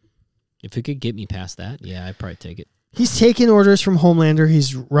 If it could get me past that, yeah, I'd probably take it. He's taking orders from Homelander.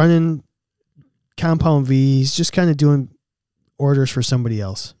 He's running Compound V. He's just kind of doing orders for somebody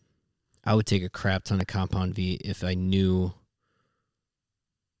else. I would take a crap ton of Compound V if I knew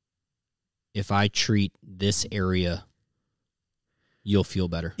if I treat this area, you'll feel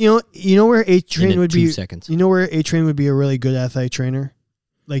better. You know where A-Train would be 2 seconds. You know where A-Train would be a really good athletic trainer?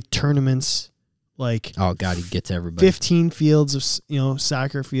 Tournaments. Oh God, he gets everybody. 15 fields of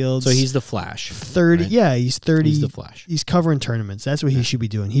soccer fields. So he's the Flash. 30, right? Yeah, he's 30. He's the Flash. He's covering tournaments. That's what he should be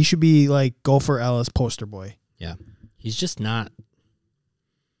doing. He should be Gopher Ellis poster boy. Yeah, he's just not.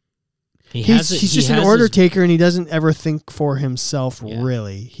 He's just an order taker, and he doesn't ever think for himself. Yeah.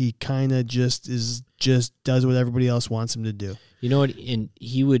 Really, he kind of just does what everybody else wants him to do. You know what? And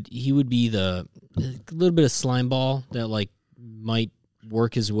he would be a little bit of slime ball that might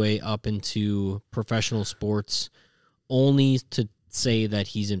work his way up into professional sports, only to say that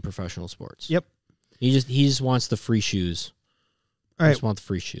he's in professional sports. Yep. He just wants the free shoes. All right. Just want the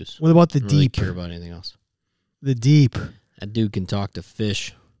free shoes. What about the Don't deep? Really care about anything else. The deep. That dude can talk to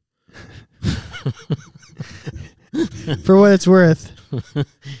fish. For what it's worth,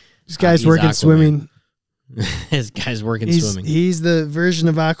 this guy's working Aquaman. Swimming. This guy's working swimming. He's the version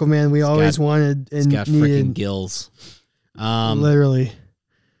of Aquaman we always wanted and he's got needed. Freaking gills. Literally.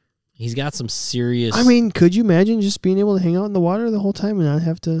 He's got some serious. I mean, could you imagine just being able to hang out in the water the whole time and not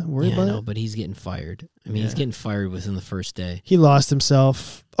have to worry about it? But he's getting fired. I mean, he's getting fired within the first day. He lost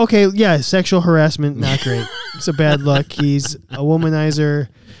himself. Okay, yeah, sexual harassment, not great. It's a bad look. He's a womanizer.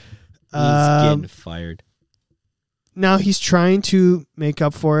 He's getting fired. Now he's trying to make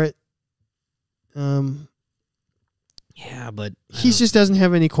up for it. Yeah, but he just doesn't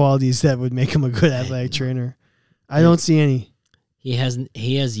have any qualities that would make him a good athletic trainer. I don't see any. He has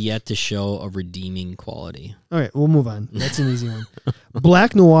yet to show a redeeming quality. All right, we'll move on. That's an easy one.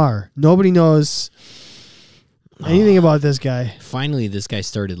 Black Noir. Nobody knows anything about this guy. Finally, this guy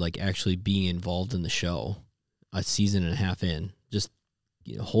started actually being involved in the show. A season and a half in. Just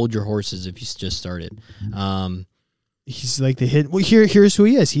hold your horses if you just started. he's like the hit. Well, here's who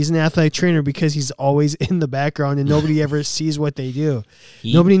he is. He's an athletic trainer because he's always in the background and nobody ever sees what they do.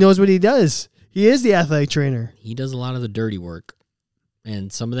 Nobody knows what he does. He is the athletic trainer. He does a lot of the dirty work.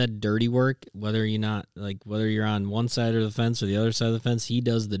 And some of that dirty work, whether you're on one side of the fence or the other side of the fence, he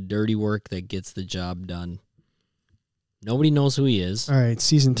does the dirty work that gets the job done. Nobody knows who he is. All right,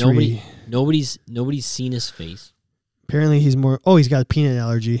 season 3. Nobody's seen his face. Apparently he's more. Oh, he's got a peanut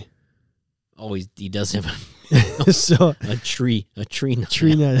allergy. Oh, he does have so a tree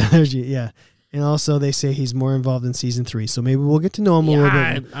nut allergy. Yeah, and also they say he's more involved in season 3. So maybe we'll get to know him a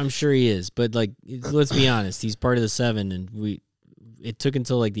little bit. I'm sure he is, but like, let's be honest, he's part of the 7, and it took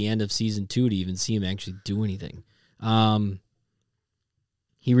until like the end of season 2 to even see him actually do anything.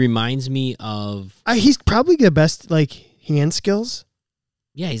 He reminds me of. He's probably the best like hand skills.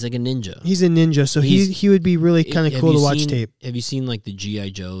 Yeah, he's like a ninja. He's a ninja, so he would be really kind of cool to watch tape. Have you seen like the G.I.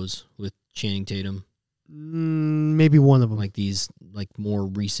 Joes with Channing Tatum? Maybe one of them. Like these like more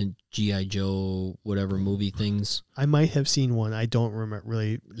recent G.I. Joe whatever movie things. I might have seen one. I don't remember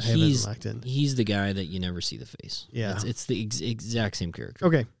really. He's the guy that you never see the face. Yeah. It's the exact same character.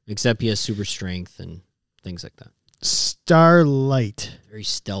 Okay. Except he has super strength and things like that. Starlight. Very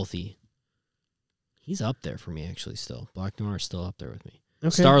stealthy. He's up there for me actually still. Black Noir is still up there with me. Okay.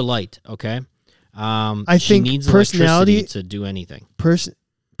 Starlight, okay? I she think needs personality electricity to do anything.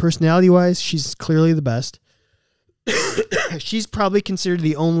 Personality-wise, she's clearly the best. She's probably considered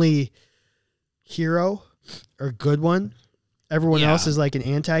the only hero or good one. Everyone else is like an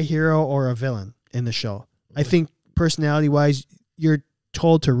anti-hero or a villain in the show. I think personality-wise, you're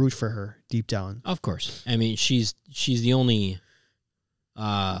told to root for her deep down. Of course. I mean, she's the only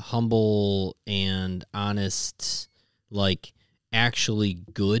humble and honest, like actually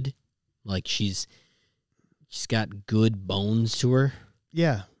good. Like she's got good bones to her.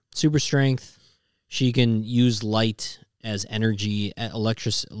 Yeah. Super strength. She can use light as energy,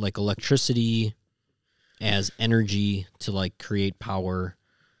 electricity as energy to like create power.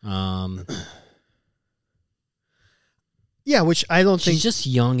 Yeah, which I don't think she's just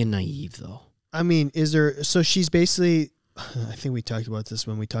young and naive though. I mean, so she's basically I think we talked about this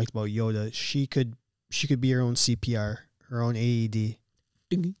when we talked about Yoda. She could be her own CPR, her own AED.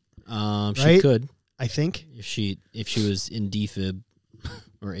 Right? She could. I think. If she was in defib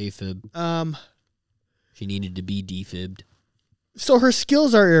or AFib. She needed to be defibbed. So her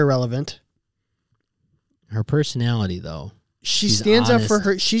skills are irrelevant. Her personality though. She stands honest. Up for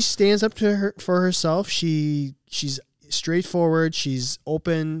her. She stands up to her for herself. She's straightforward. She's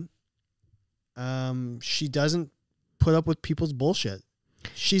open. She doesn't put up with people's bullshit.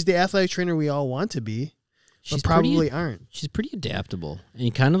 She's the athletic trainer we all want to be, but probably aren't. She's pretty adaptable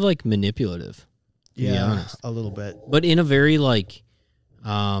and kind of like manipulative. To be honest. A little bit, but in a very like,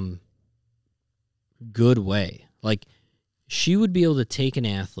 good way. Like she would be able to take an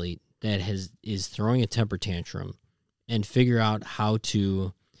athlete that is throwing a temper tantrum and figure out how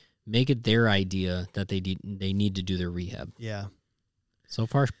to make it their idea that they need to do their rehab. Yeah. So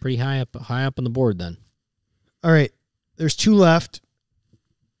far, pretty high up on the board. Then. All right, there's 2 left.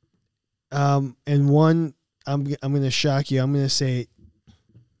 And one I'm going to shock you. I'm going to say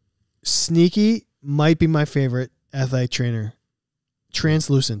Sneaky might be my favorite athletic trainer.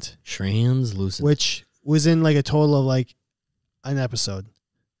 Translucent. Which was in like a total of like an episode.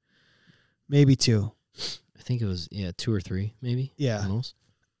 Maybe 2. I think it was 2 or 3, maybe. Yeah. Almost.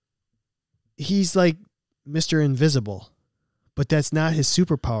 He's like Mr. Invisible, but that's not his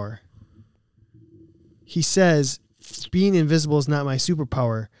superpower. He says, being invisible is not my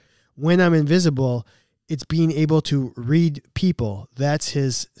superpower. When I'm invisible, it's being able to read people. That's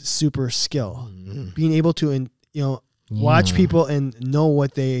his super skill. Mm-hmm. Being able to, watch people and know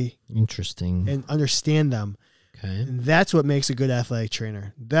what they... Interesting. And understand them. Okay. And that's what makes a good athletic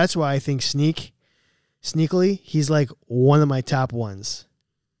trainer. That's why I think sneakily, he's like one of my top ones.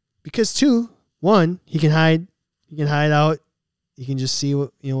 Because 2, 1, he can hide out. You can just see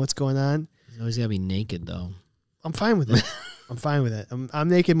what's going on. He's always got to be naked though. I'm fine with it. I'm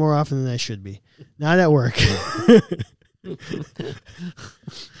naked more often than I should be. Not at work.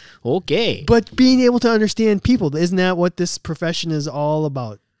 Okay. But being able to understand people, isn't that what this profession is all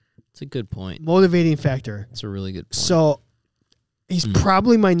about? It's a good point. Motivating factor. It's a really good point. So he's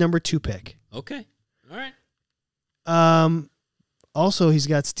probably my number 2 pick. Okay. All right. Also, he's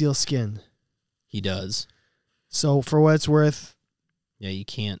got steel skin. He does. So for what it's worth, yeah, you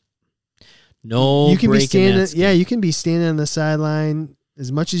can't. No, you can be standing. Yeah, you can be standing on the sideline as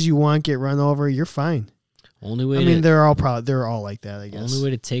much as you want. Get run over, you're fine. Only way. They're all like that. I guess. Only way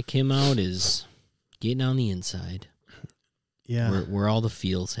to take him out is getting on the inside. Yeah, where all the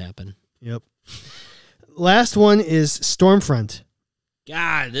feels happen. Yep. Last one is Stormfront.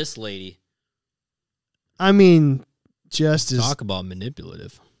 God, this lady. I mean, just talk about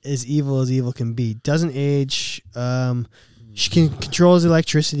manipulative. As evil can be. Doesn't age. She can control his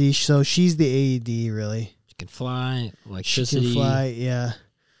electricity, so she's the AED, really. She can fly, electricity. She can fly, yeah.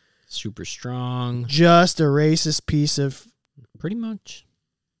 Super strong. Just a racist piece of... Pretty much.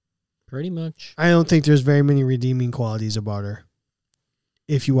 I don't think there's very many redeeming qualities about her,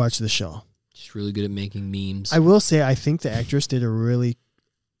 if you watch the show. She's really good at making memes. I will say, I think the actress did a really...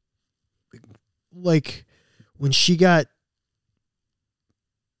 Like, when she got...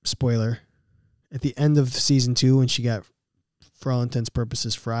 Spoiler. At the end of season 2, when she got, for all intents and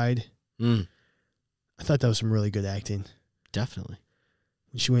purposes, fried. I thought that was some really good acting. Definitely.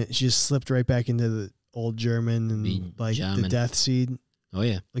 She just slipped right back into the old German and the death seed. Oh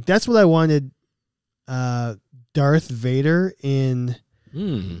yeah. Like that's what I wanted Darth Vader in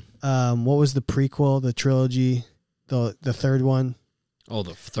what was the prequel, the trilogy, the third one? Oh,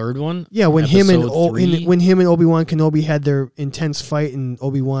 the third one? Yeah, when him and Obi-Wan Kenobi had their intense fight and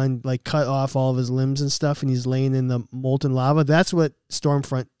Obi-Wan like cut off all of his limbs and stuff and he's laying in the molten lava. That's what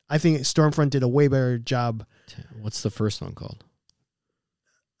Stormfront. I think Stormfront did a way better job. What's the first one called?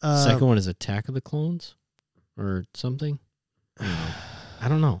 Second one is Attack of the Clones or something? I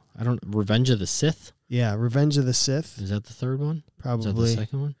don't know. Revenge of the Sith? Yeah, Revenge of the Sith. Is that the third one? Probably. Is that the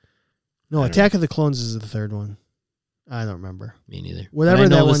second one? No, Attack of the Clones is the third one. I don't remember. Me neither. Whatever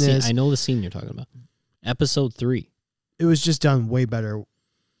that one is. I know the scene you're talking about. Episode 3. It was just done way better.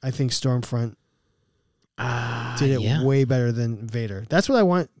 I think Stormfront did it way better than Vader. That's what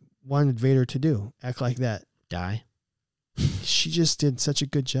I wanted Vader to do. Act like that. Die. She just did such a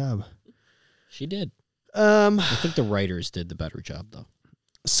good job. She did. I think the writers did the better job, though.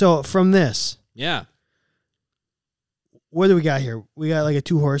 So, from this. Yeah. What do we got here? We got like a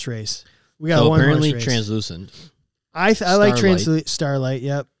 2-horse race. We got one apparently horse race. Translucent. I like Starlight,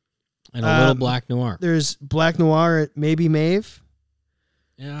 yep. And a little Black Noir. There's Black Noir, maybe Maeve.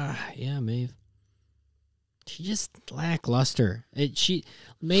 Yeah, Maeve. She just lackluster.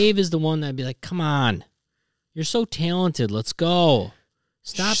 Maeve is the one that'd be like, come on. You're so talented. Let's go.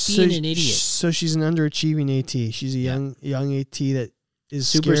 Stop being an idiot. So she's an underachieving AT. She's a young AT that is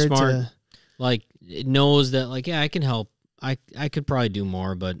super scared smart. Like, it knows that, like, yeah, I can help. I could probably do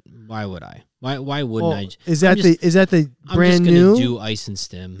more, but why would I? Why wouldn't I? Is that the brand new? I'm just gonna do Ice and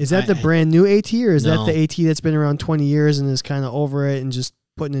Stim. Is that the brand new AT, or is that the AT that's been around 20 years and is kind of over it and just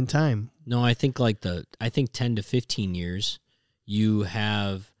putting in time? No, I think 10 to 15 years. You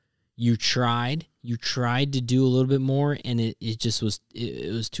tried to do a little bit more, and it just was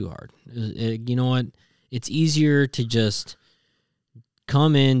it was too hard. You know what? It's easier to just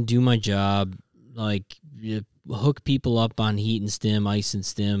come in, do my job, like hook people up on heat and stim, ice and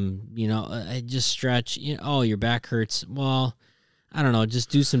stim. You know, I just stretch. Your back hurts. Well, I don't know. Just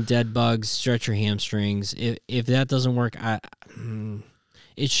do some dead bugs, stretch your hamstrings. If that doesn't work,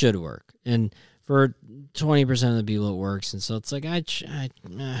 it should work. And for 20% of the people, it works. And so it's like I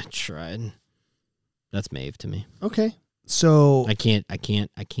tried. That's Maeve to me. Okay, so I can't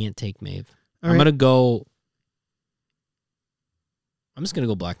take Maeve. I'm just gonna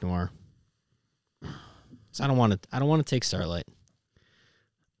go Black Noir. So I don't want to take Starlight.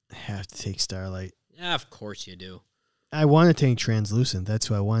 I have to take Starlight. Yeah, of course you do. I want to take Translucent. That's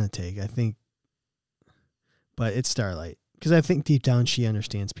who I want to take. I think, but it's Starlight because I think deep down she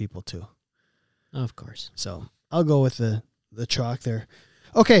understands people too. Of course. So I'll go with the chalk there.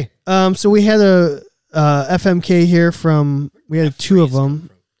 Okay. So we had a FMK here from. We had two of them.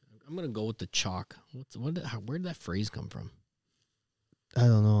 I'm gonna go with the chalk. Where did that phrase come from? I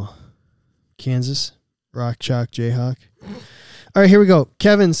don't know. Kansas. Rock, chalk, Jayhawk. All right, here we go.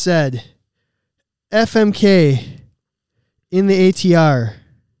 Kevin said, FMK in the ATR.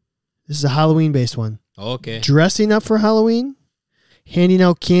 This is a Halloween-based one. Okay. Dressing up for Halloween, handing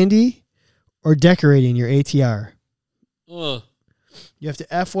out candy, or decorating your ATR. Ugh. You have to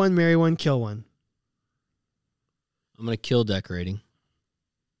F one, marry one, kill one. I'm going to kill decorating.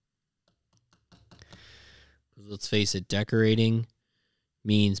 Let's face it, decorating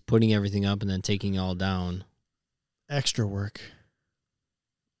means putting everything up and then taking it all down. Extra work.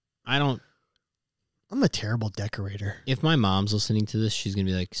 I'm a terrible decorator. If my mom's listening to this, she's going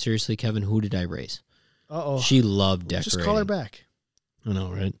to be like, seriously, Kevin, who did I raise? Uh-oh. She loved decorating. Just call her back. I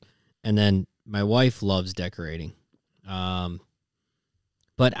know, right? And then my wife loves decorating. But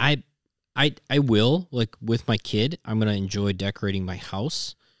I will, like with my kid, I'm going to enjoy decorating my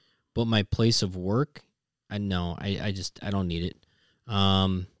house. But my place of work, I don't need it.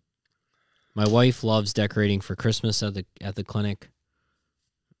 My wife loves decorating for Christmas at the clinic.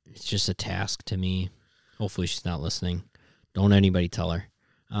 It's just a task to me. Hopefully she's not listening. Don't anybody tell her.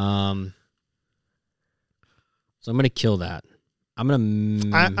 So I'm gonna kill that. I'm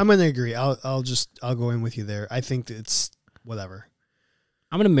gonna agree. I'll go in with you there. I think that it's whatever.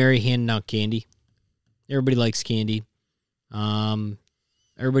 I'm gonna marry handing out candy. Everybody likes candy.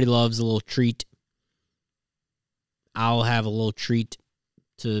 Everybody loves a little treat. I'll have a little treat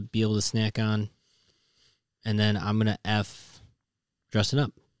to be able to snack on. And then I'm going to F dressing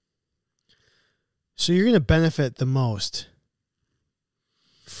up. So you're going to benefit the most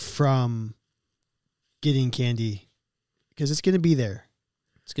from getting candy because it's going to be there.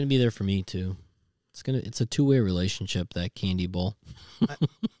 It's going to be there for me too. It's a two-way relationship, that candy bowl.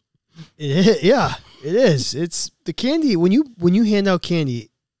 It is. It's the candy. When you hand out candy,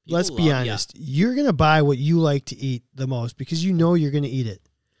 let's be honest, you're going to buy what you like to eat the most because you know you're going to eat it.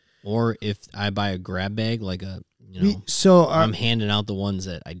 Or if I buy a grab bag, like I'm handing out the ones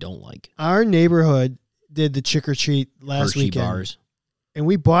that I don't like. Our neighborhood did the trick or treat last Hershey weekend. Bars. And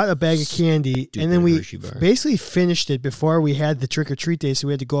we bought a bag of candy, and then we basically finished it before we had the trick or treat day, so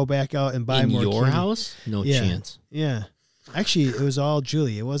we had to go back out and buy more. In your house? No chance. Yeah. Actually, it was all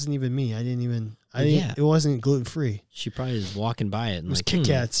Julie. It wasn't even me. It wasn't gluten free. She probably was walking by it. And it was Kit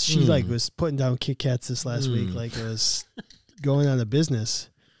Kats. She was putting down Kit Kats this last week, like it was going out of business.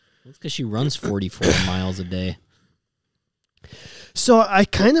 That's because she runs 44 miles a day. So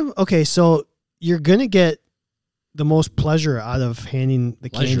so you're gonna get the most pleasure out of handing the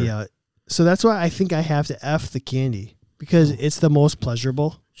candy out. So that's why I think I have to F the candy because it's the most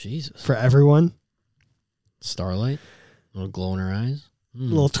pleasurable. Jesus. For everyone. Starlight, a little glow in her eyes. A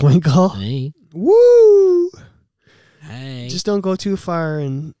little twinkle. Hey. Woo! Hey. Just don't go too far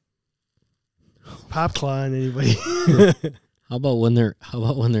and pop claw on anybody. How about when they're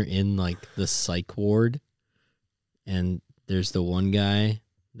in like the psych ward and there's the one guy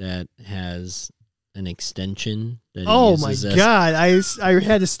that has an extension that God, I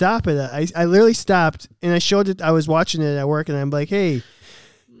had to stop it. I literally stopped and I showed it. I was watching it at work and I'm like, hey,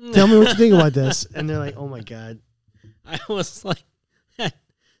 tell me what you think about this. And they're like, oh my God. I was like,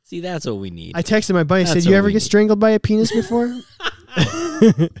 see, that's what we need. I texted my buddy. I said, you ever get strangled by a penis before?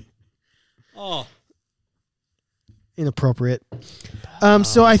 Oh. Inappropriate.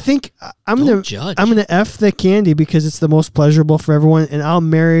 So I think I'm gonna F the candy because it's the most pleasurable for everyone, and I'll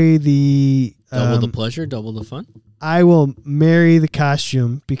marry the double the pleasure, double the fun. I will marry the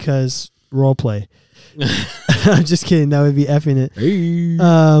costume because role play. I'm just kidding. That would be effing it.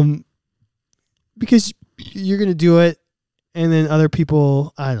 Hey. Because you're gonna do it, and then other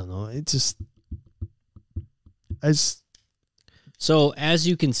people. I don't know. It's just. So as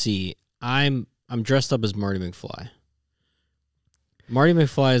you can see, I'm dressed up as Marty McFly. Marty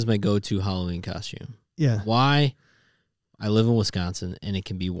McFly is my go-to Halloween costume. Yeah. Why? I live in Wisconsin, and it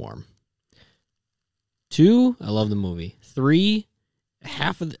can be warm. 2, I love the movie. 3,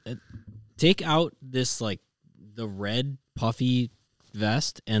 half of take out this, like, the red puffy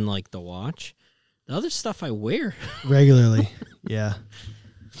vest and, like, the watch. The other stuff I wear. Regularly. Yeah.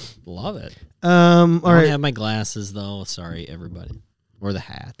 Love it. All right. I don't have my glasses, though. Sorry, everybody. Or the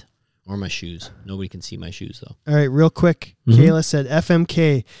hat. Or my shoes. Nobody can see my shoes, though. All right, real quick. Kayla said,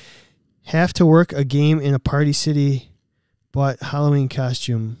 FMK, have to work a game in a Party City, but Halloween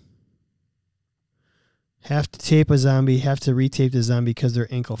costume. Have to tape a zombie, have to retape the zombie because their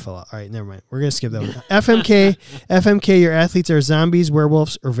ankle fell out. All right, never mind. We're going to skip that one. FMK, your athletes are zombies,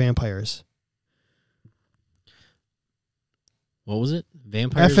 werewolves, or vampires? What was it?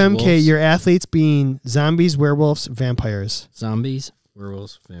 Vampires, FMK, wolves? Your athletes being zombies, werewolves, vampires. Zombies,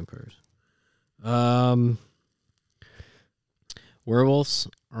 werewolves, vampires. Werewolves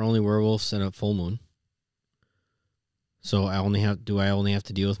are only werewolves at a full moon. So I only have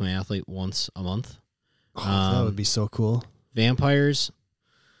to deal with my athlete once a month? Oh, that would be so cool. Vampires,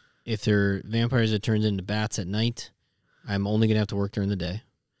 if they're vampires that turns into bats at night, I'm only gonna have to work during the day.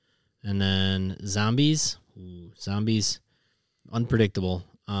 And then zombies, unpredictable.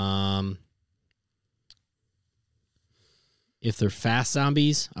 If they're fast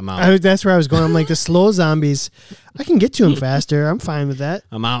zombies, I'm out. That's where I was going. I'm like, the slow zombies, I can get to them faster. I'm fine with that.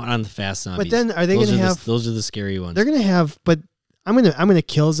 I'm out on the fast zombies. But then, are they going to have? Those are the scary ones. They're going to have, but I'm gonna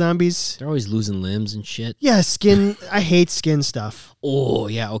kill zombies. They're always losing limbs and shit. Yeah, skin. I hate skin stuff. Oh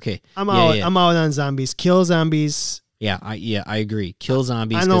yeah, okay. I'm out. Yeah. I'm out on zombies. Kill zombies. Yeah, I agree. Kill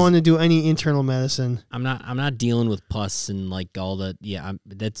zombies. I don't want to do any internal medicine. I'm not dealing with pus and like all that. Yeah,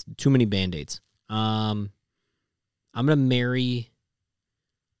 that's too many Band-Aids. I'm gonna marry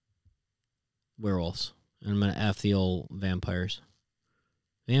werewolves, and I'm gonna F the old vampires.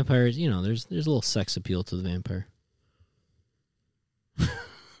 Vampires, there's a little sex appeal to the vampire.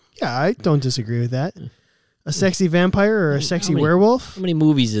 Yeah, I don't disagree with that. A sexy vampire or a sexy werewolf? How many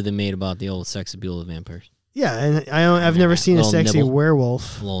movies have they made about the old sex appeal of vampires? Yeah, and I've never seen a sexy nibble.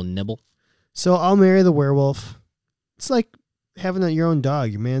 werewolf. A little nibble. So I'll marry the werewolf. It's like having your own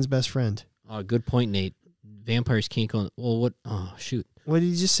dog, your man's best friend. Oh, good point, Nate. Vampires can't go. What? Oh, shoot. What did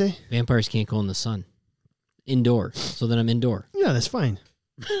you just say? Vampires can't go in the sun. Indoor. So then I'm indoor. Yeah, that's fine.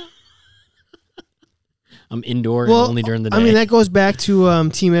 I'm indoor and only during the day. I mean, that goes back to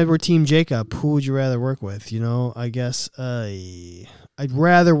Team Edward, Team Jacob. Who would you rather work with? You know, I guess I'd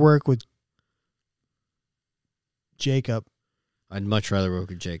rather work with Jacob. I'd much rather work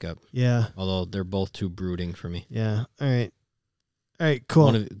with Jacob. Yeah. Although they're both too brooding for me. Yeah. All right,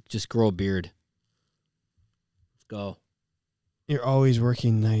 cool. Just grow a beard. Let's go. You're always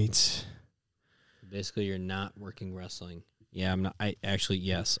working nights. Basically, you're not working wrestling. Yeah, I'm not.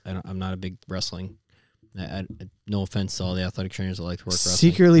 Yes. I'm not a big wrestling. No offense to all the athletic trainers that like to work wrestling.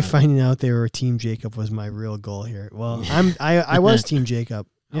 Secretly finding out they were Team Jacob was my real goal here. Well, I was Team Jacob.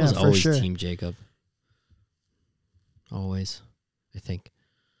 I was always Team Jacob. Always, I think.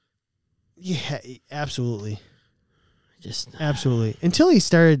 Yeah, absolutely. Absolutely. Until he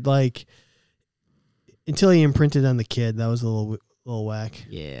started until he imprinted on the kid, that was a little whack.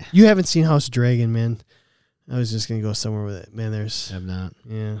 Yeah. You haven't seen House of Dragon, man. I was just gonna go somewhere with it, man. I've not.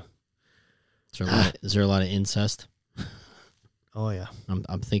 Yeah. Is there a lot of incest? Oh yeah.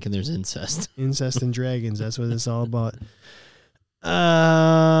 I'm thinking there's incest. Incest and dragons. That's what it's all about.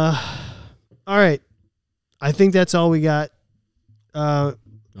 All right. I think that's all we got. Want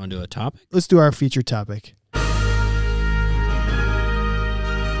to do a topic? Let's do our feature topic.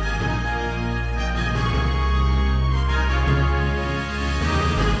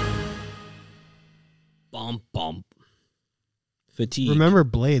 Bump. Fatigue. Remember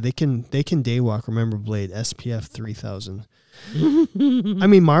Blade. They can daywalk. Remember Blade. SPF 3000. I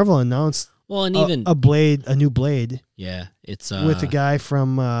mean, Marvel announced a new Blade. Yeah, it's with the guy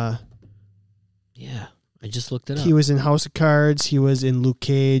from. Yeah, I just looked it up. He was in House of Cards. He was in Luke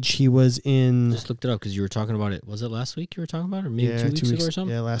Cage. He was in. Just looked it up because you were talking about it. Was it last week you were talking about it, or maybe 2 weeks ago or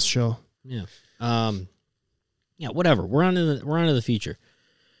something? Yeah, last show. Yeah. Yeah. Whatever. We're on to the feature.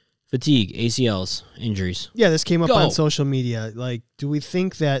 Fatigue, ACLs, injuries. Yeah, this came up on social media. Like, do we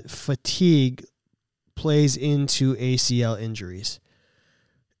think that fatigue plays into ACL injuries?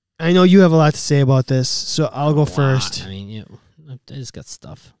 I know you have a lot to say about this, so I'll go first. I mean, I just got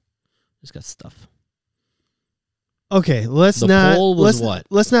stuff. Okay, let's not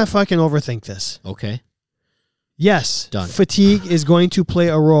fucking overthink this. Okay. Yes, done. Fatigue is going to play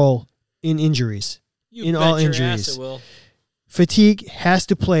a role in injuries. All injuries. Ass it will. Fatigue has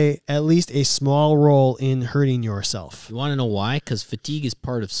to play at least a small role in hurting yourself. You want to know why? Because fatigue is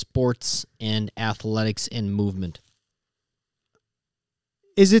part of sports and athletics and movement.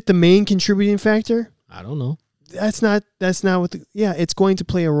 Is it the main contributing factor? I don't know. That's not what it's going to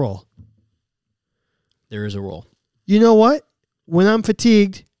play a role. There is a role. You know what? When I'm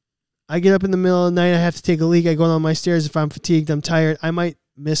fatigued, I get up in the middle of the night, I have to take a leak, I go down my stairs. If I'm fatigued, I'm tired, I might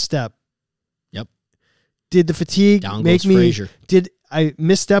misstep. Yep. Did the fatigue make me? Frazier. Did I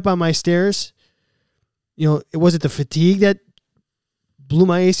misstep on my stairs? Was it the fatigue that blew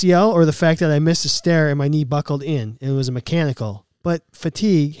my ACL, or the fact that I missed a stair and my knee buckled in and it was a mechanical? But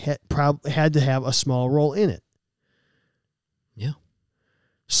fatigue had to have a small role in it. Yeah.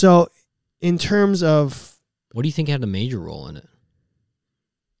 So, in terms of, what do you think had a major role in it?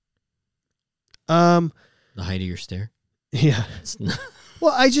 The height of your stair. Yeah.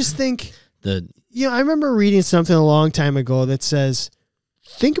 Well, I just think. I remember reading something a long time ago that says,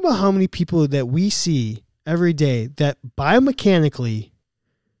 think about how many people that we see every day that biomechanically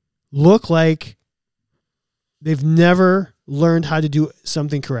look like they've never learned how to do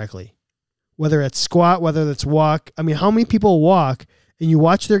something correctly. Whether it's squat, whether it's walk. I mean, how many people walk and you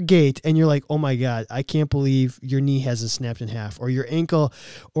watch their gait and you're like, oh my God, I can't believe your knee hasn't snapped in half, or your ankle,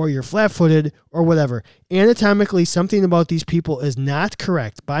 or you're flat-footed, or whatever. Anatomically, something about these people is not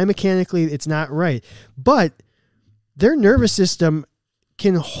correct. Biomechanically, it's not right. But their nervous system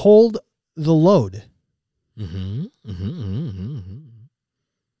can hold the load.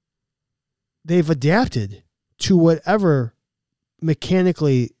 They've adapted to whatever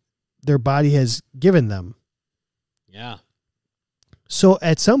mechanically their body has given them. Yeah. So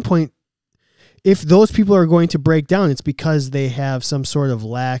at some point, if those people are going to break down, it's because they have some sort of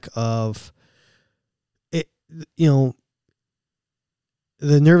lack of, the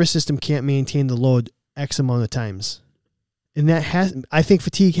nervous system can't maintain the load X amount of times. And I think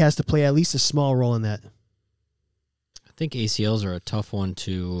fatigue has to play at least a small role in that. I think ACLs are a tough one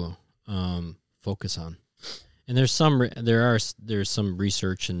to focus on. And there's some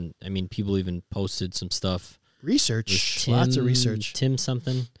research, and I mean, people even posted some stuff. Research, lots of research. Tim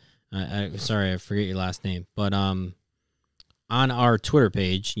something. Sorry, I forget your last name, but on our Twitter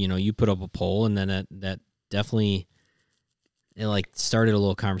page, you put up a poll, and then that definitely it like started a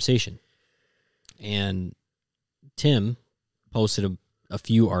little conversation. And Tim posted a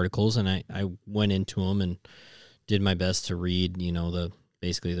few articles, and I went into them and did my best to read,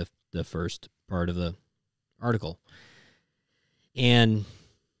 basically the first part of the article. And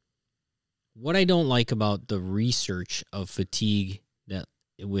what I don't like about the research of fatigue that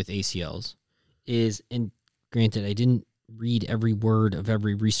with ACLs is, and granted, I didn't read every word of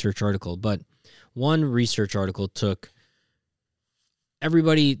every research article, but one research article took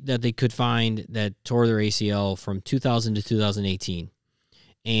everybody that they could find that tore their ACL from 2000 to 2018.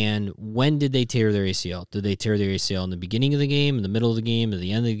 And when did they tear their ACL? Did they tear their ACL in the beginning of the game, in the middle of the game, at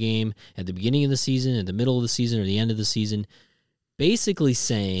the end of the game, at the beginning of the season, at the middle of the season, or the end of the season? Basically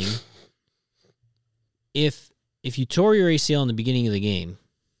saying, if you tore your ACL in the beginning of the game,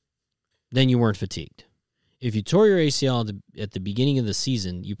 then you weren't fatigued. If you tore your ACL at the beginning of the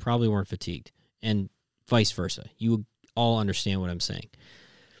season, you probably weren't fatigued, and vice versa. You all understand what I'm saying.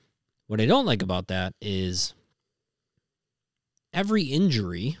 What I don't like about that is every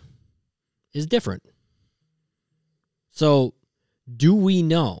injury is different. So, do we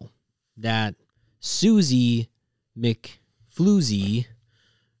know that Susie McFloozy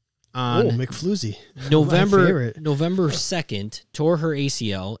on McFloozy. November 2nd tore her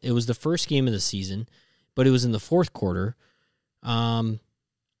ACL? It was the first game of the season, but it was in the fourth quarter.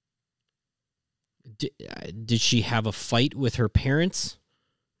 Did she have a fight with her parents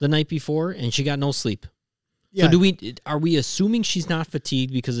the night before and she got no sleep? Yeah. So are we assuming she's not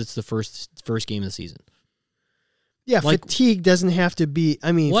fatigued because it's the first game of the season? Yeah, like, fatigue doesn't have to be.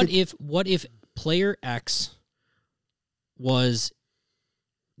 I mean, what if player X was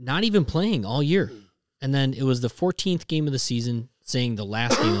not even playing all year, and then it was the 14th game of the season, saying the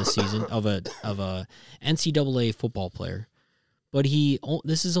last game of the season of a NCAA football player, but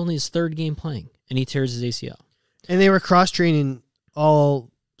this is only his third game playing, and he tears his ACL. And they were cross training all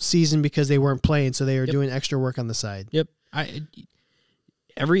season because they weren't playing, so they were doing extra work on the side. Yep.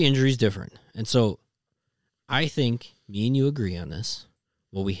 Every injury is different, and so I think me and you agree on this.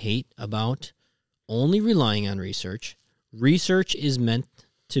 What we hate about only relying on research is meant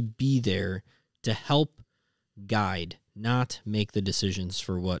to be there to help guide, not make the decisions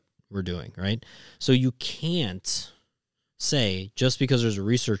for what we're doing, right? So you can't say, just because there's a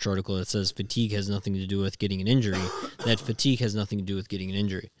research article that says fatigue has nothing to do with getting an injury, that fatigue has nothing to do with getting an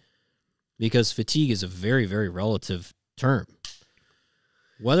injury. Because fatigue is a very, very relative term.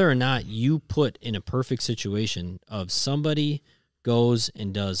 Whether or not you put in a perfect situation of somebody goes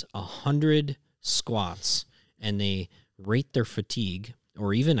and does 100 squats and they rate their fatigue,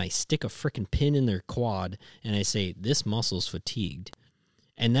 or even I stick a freaking pin in their quad and I say, this muscle's fatigued.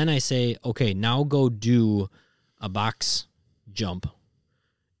 And then I say, okay, now go do a box jump,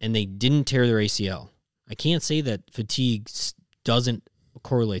 and they didn't tear their ACL. I can't say that fatigue doesn't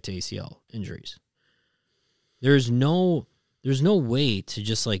correlate to ACL injuries. There's no way to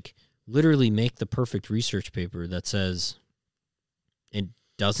just like literally make the perfect research paper that says it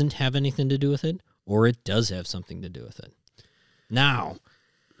doesn't have anything to do with it, or it does have something to do with it. Now,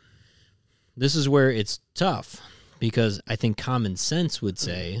 this is where it's tough, because I think common sense would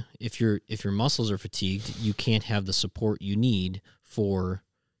say if your muscles are fatigued, you can't have the support you need for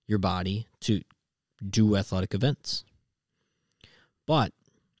your body to do athletic events. But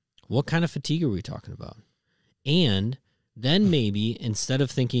what kind of fatigue are we talking about? And then maybe instead of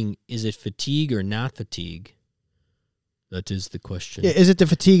thinking, is it fatigue or not fatigue? That is the question. Yeah, is it the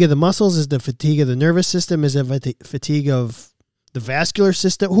fatigue of the muscles? Is it the fatigue of the nervous system? Is it the fatigue of the vascular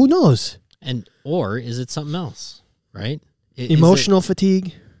system? Who knows? Or is it something else? Right? Emotional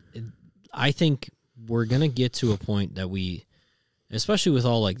fatigue? I think we're going to get to a point that we, especially with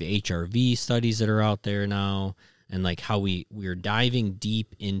all like the HRV studies that are out there now, and like how we're diving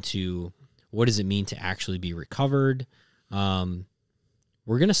deep into what does it mean to actually be recovered. We're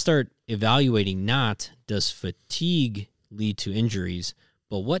going to start evaluating not does fatigue lead to injuries,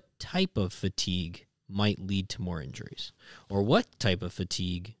 but what type of fatigue might lead to more injuries, or what type of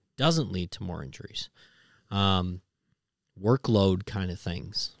fatigue doesn't lead to more injuries. Workload kind of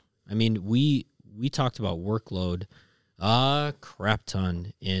things. I mean, we talked about workload a crap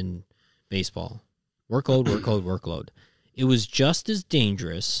ton in baseball. Workload. It was just as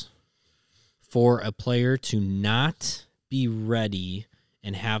dangerous for a player to not be ready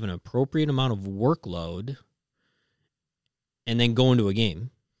and have an appropriate amount of workload and then go into a game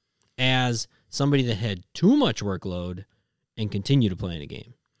as somebody that had too much workload and continue to play in a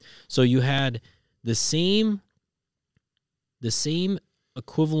game. So you had the same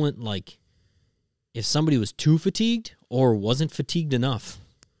equivalent, like if somebody was too fatigued or wasn't fatigued enough,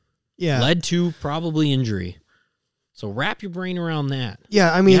 led to probably injury. So wrap your brain around that.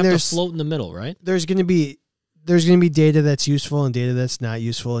 Yeah, I mean, you have to float in the middle, right? There's going to be data that's useful and data that's not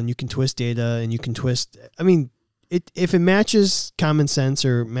useful, and you can twist data and you can twist. I mean, if it matches common sense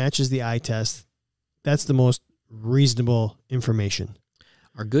or matches the eye test, that's the most reasonable information.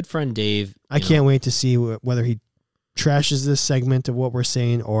 Our good friend Dave, I can't wait to see whether he trashes this segment of what we're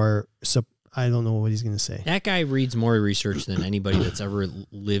saying or I don't know what he's going to say. That guy reads more research than anybody that's ever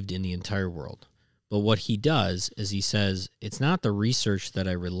lived in the entire world. But what he does is he says, it's not the research that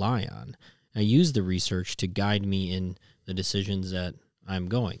I rely on. I use the research to guide me in the decisions that I'm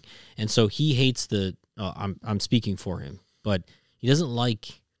going. And so he hates I'm speaking for him, but he doesn't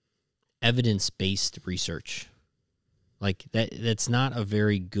like evidence-based research. Like that's not a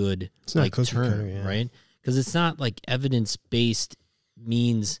very good term, right? Because it's not like evidence-based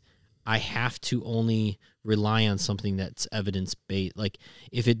means I have to only rely on something that's evidence-based. Like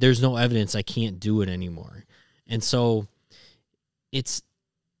if there's no evidence, I can't do it anymore. And so it's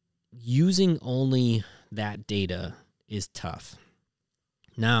using only that data is tough.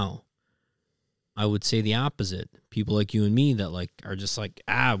 Now, I would say the opposite. People like you and me that like are just like,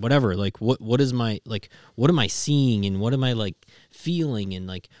 whatever. Like what is my, like, what am I seeing and what am I like feeling and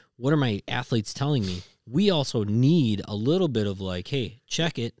like what are my athletes telling me? We also need a little bit of like, hey,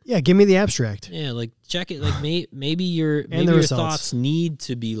 check it. Yeah, give me the abstract. Yeah, like check it. Like maybe your thoughts need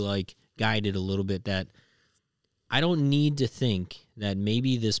to be like guided a little bit. That I don't need to think that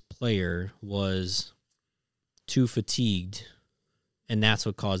maybe this player was too fatigued, and that's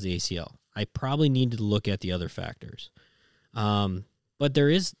what caused the ACL. I probably need to look at the other factors. But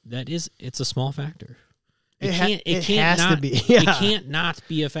it's a small factor. It can't not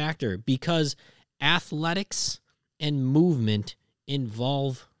be a factor because athletics and movement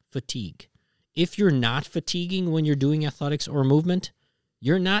involve fatigue. If you're not fatiguing when you're doing athletics or movement,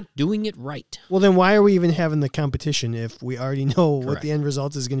 you're not doing it right. Well, then why are we even having the competition if we already know what the end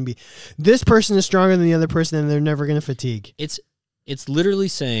result is going to be? This person is stronger than the other person, and they're never going to fatigue. It's literally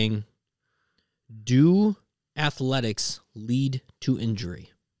saying, do athletics lead to injury?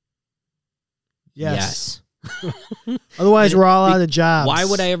 Yes. Otherwise, we're all out of jobs. Why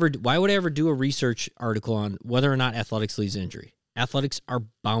would I ever do a research article on whether or not athletics leads to injury? Athletics are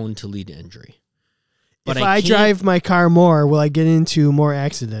bound to lead to injury. But if I drive my car more, will I get into more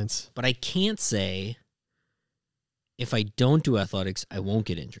accidents? But I can't say if I don't do athletics, I won't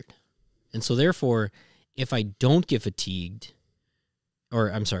get injured. And so therefore, if I don't get fatigued,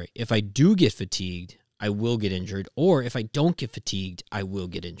 if I do get fatigued, I will get injured. Or if I don't get fatigued, I will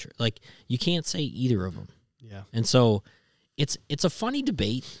get injured. Like, you can't say either of them. Yeah. And so it's a funny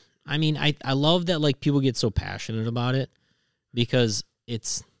debate. I mean, I love that like people get so passionate about it because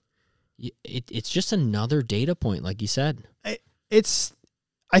it's just another data point, like you said. I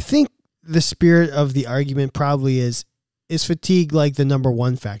think the spirit of the argument probably is fatigue like the number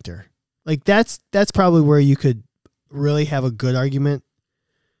one factor? Like that's probably where you could really have a good argument.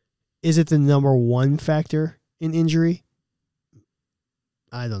 Is it the number one factor in injury?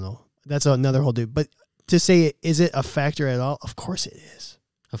 I don't know. That's another whole debate. But to say, is it a factor at all? Of course it is.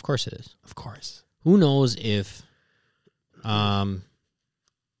 Of course it is. Of course. Who knows if, let's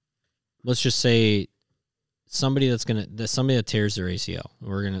just say somebody that tears their ACL.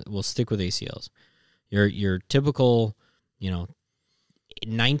 We'll stick with ACLs. Your typical,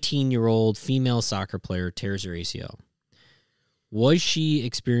 19-year-old female soccer player tears her ACL. Was she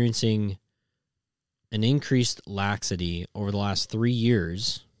experiencing an increased laxity over the last 3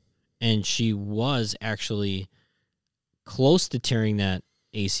 years, and she was actually close to tearing that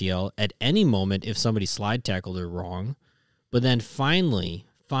ACL at any moment if somebody slide tackled her wrong, but then finally,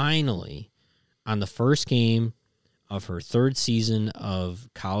 on the first game of her third season of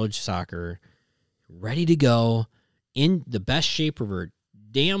college soccer, ready to go, in the best shape of her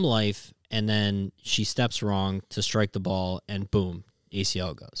damn life, and then she steps wrong to strike the ball, and boom,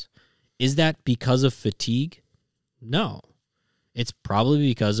 ACL goes. Is that because of fatigue? No. It's probably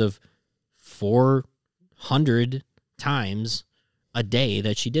because of 400 times a day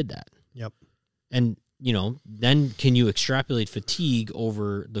that she did that. Yep. And, then can you extrapolate fatigue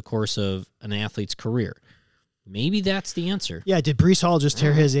over the course of an athlete's career? Maybe that's the answer. Yeah, did Breece Hall just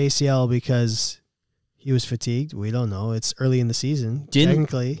tear his ACL because he was fatigued? We don't know. It's early in the season,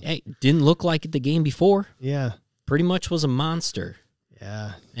 technically. Didn't look like it the game before. Yeah. Pretty much was a monster.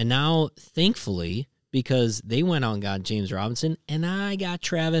 Yeah. And now, thankfully, because they went out and got James Robinson, and I got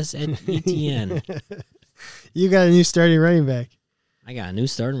Travis Etienne. You got a new starting running back. I got a new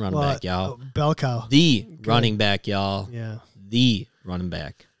starting running back, y'all. Bell cow. The running back, y'all. Yeah. The running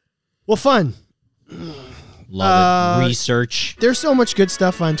back. Well, fun. Love it. Research. There's so much good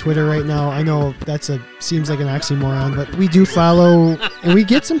stuff on Twitter right now. I know seems like an oxymoron, but we do follow and we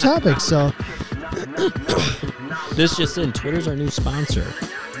get some topics. So this just in, Twitter's our new sponsor.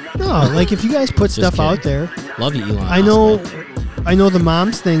 No, like if you guys put stuff out there. Love you, Elon. I know the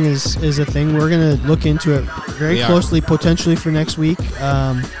moms thing is a thing. We're gonna look into it very closely, potentially for next week.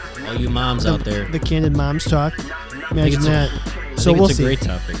 All you moms out there. The Candid Moms Talk. Imagine that. So we'll see. It's a great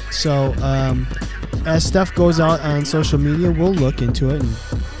topic. So as stuff goes out on social media, we'll look into it and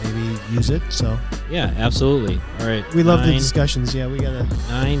maybe use it. So yeah, absolutely. All right. We love the discussions. Yeah, we gotta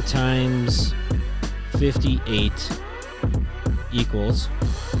 9 times 58 equals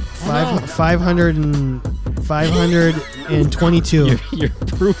 522. You're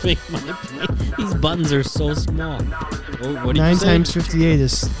proving my point. These buttons are so small. What did 9 you say? times 58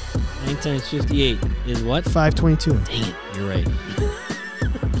 is 9 times 58 is what? 522. Dang it, you're right.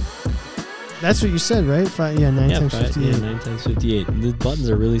 That's what you said, right? 9 times 58. Yeah, 9 times 58. The buttons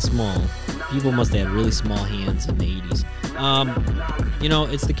are really small. People must have had really small hands in the 80s.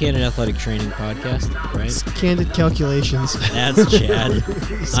 It's the Candid Athletic Training Podcast, right? It's Candid Calculations. That's Chad.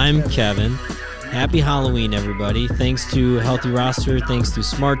 I'm Kevin. Happy Halloween, everybody. Thanks to Healthy Roster, thanks to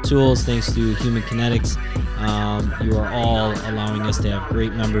Smart Tools, thanks to Human Kinetics. You are all allowing us to have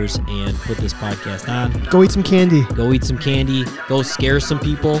great members and put this podcast on. Go eat some candy. Go eat some candy. Go scare some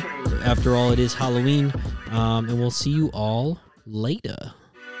people. After all, it is Halloween. And we'll see you all later.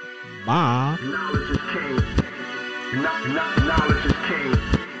 Bye. Knowledge is king. Knowledge is king.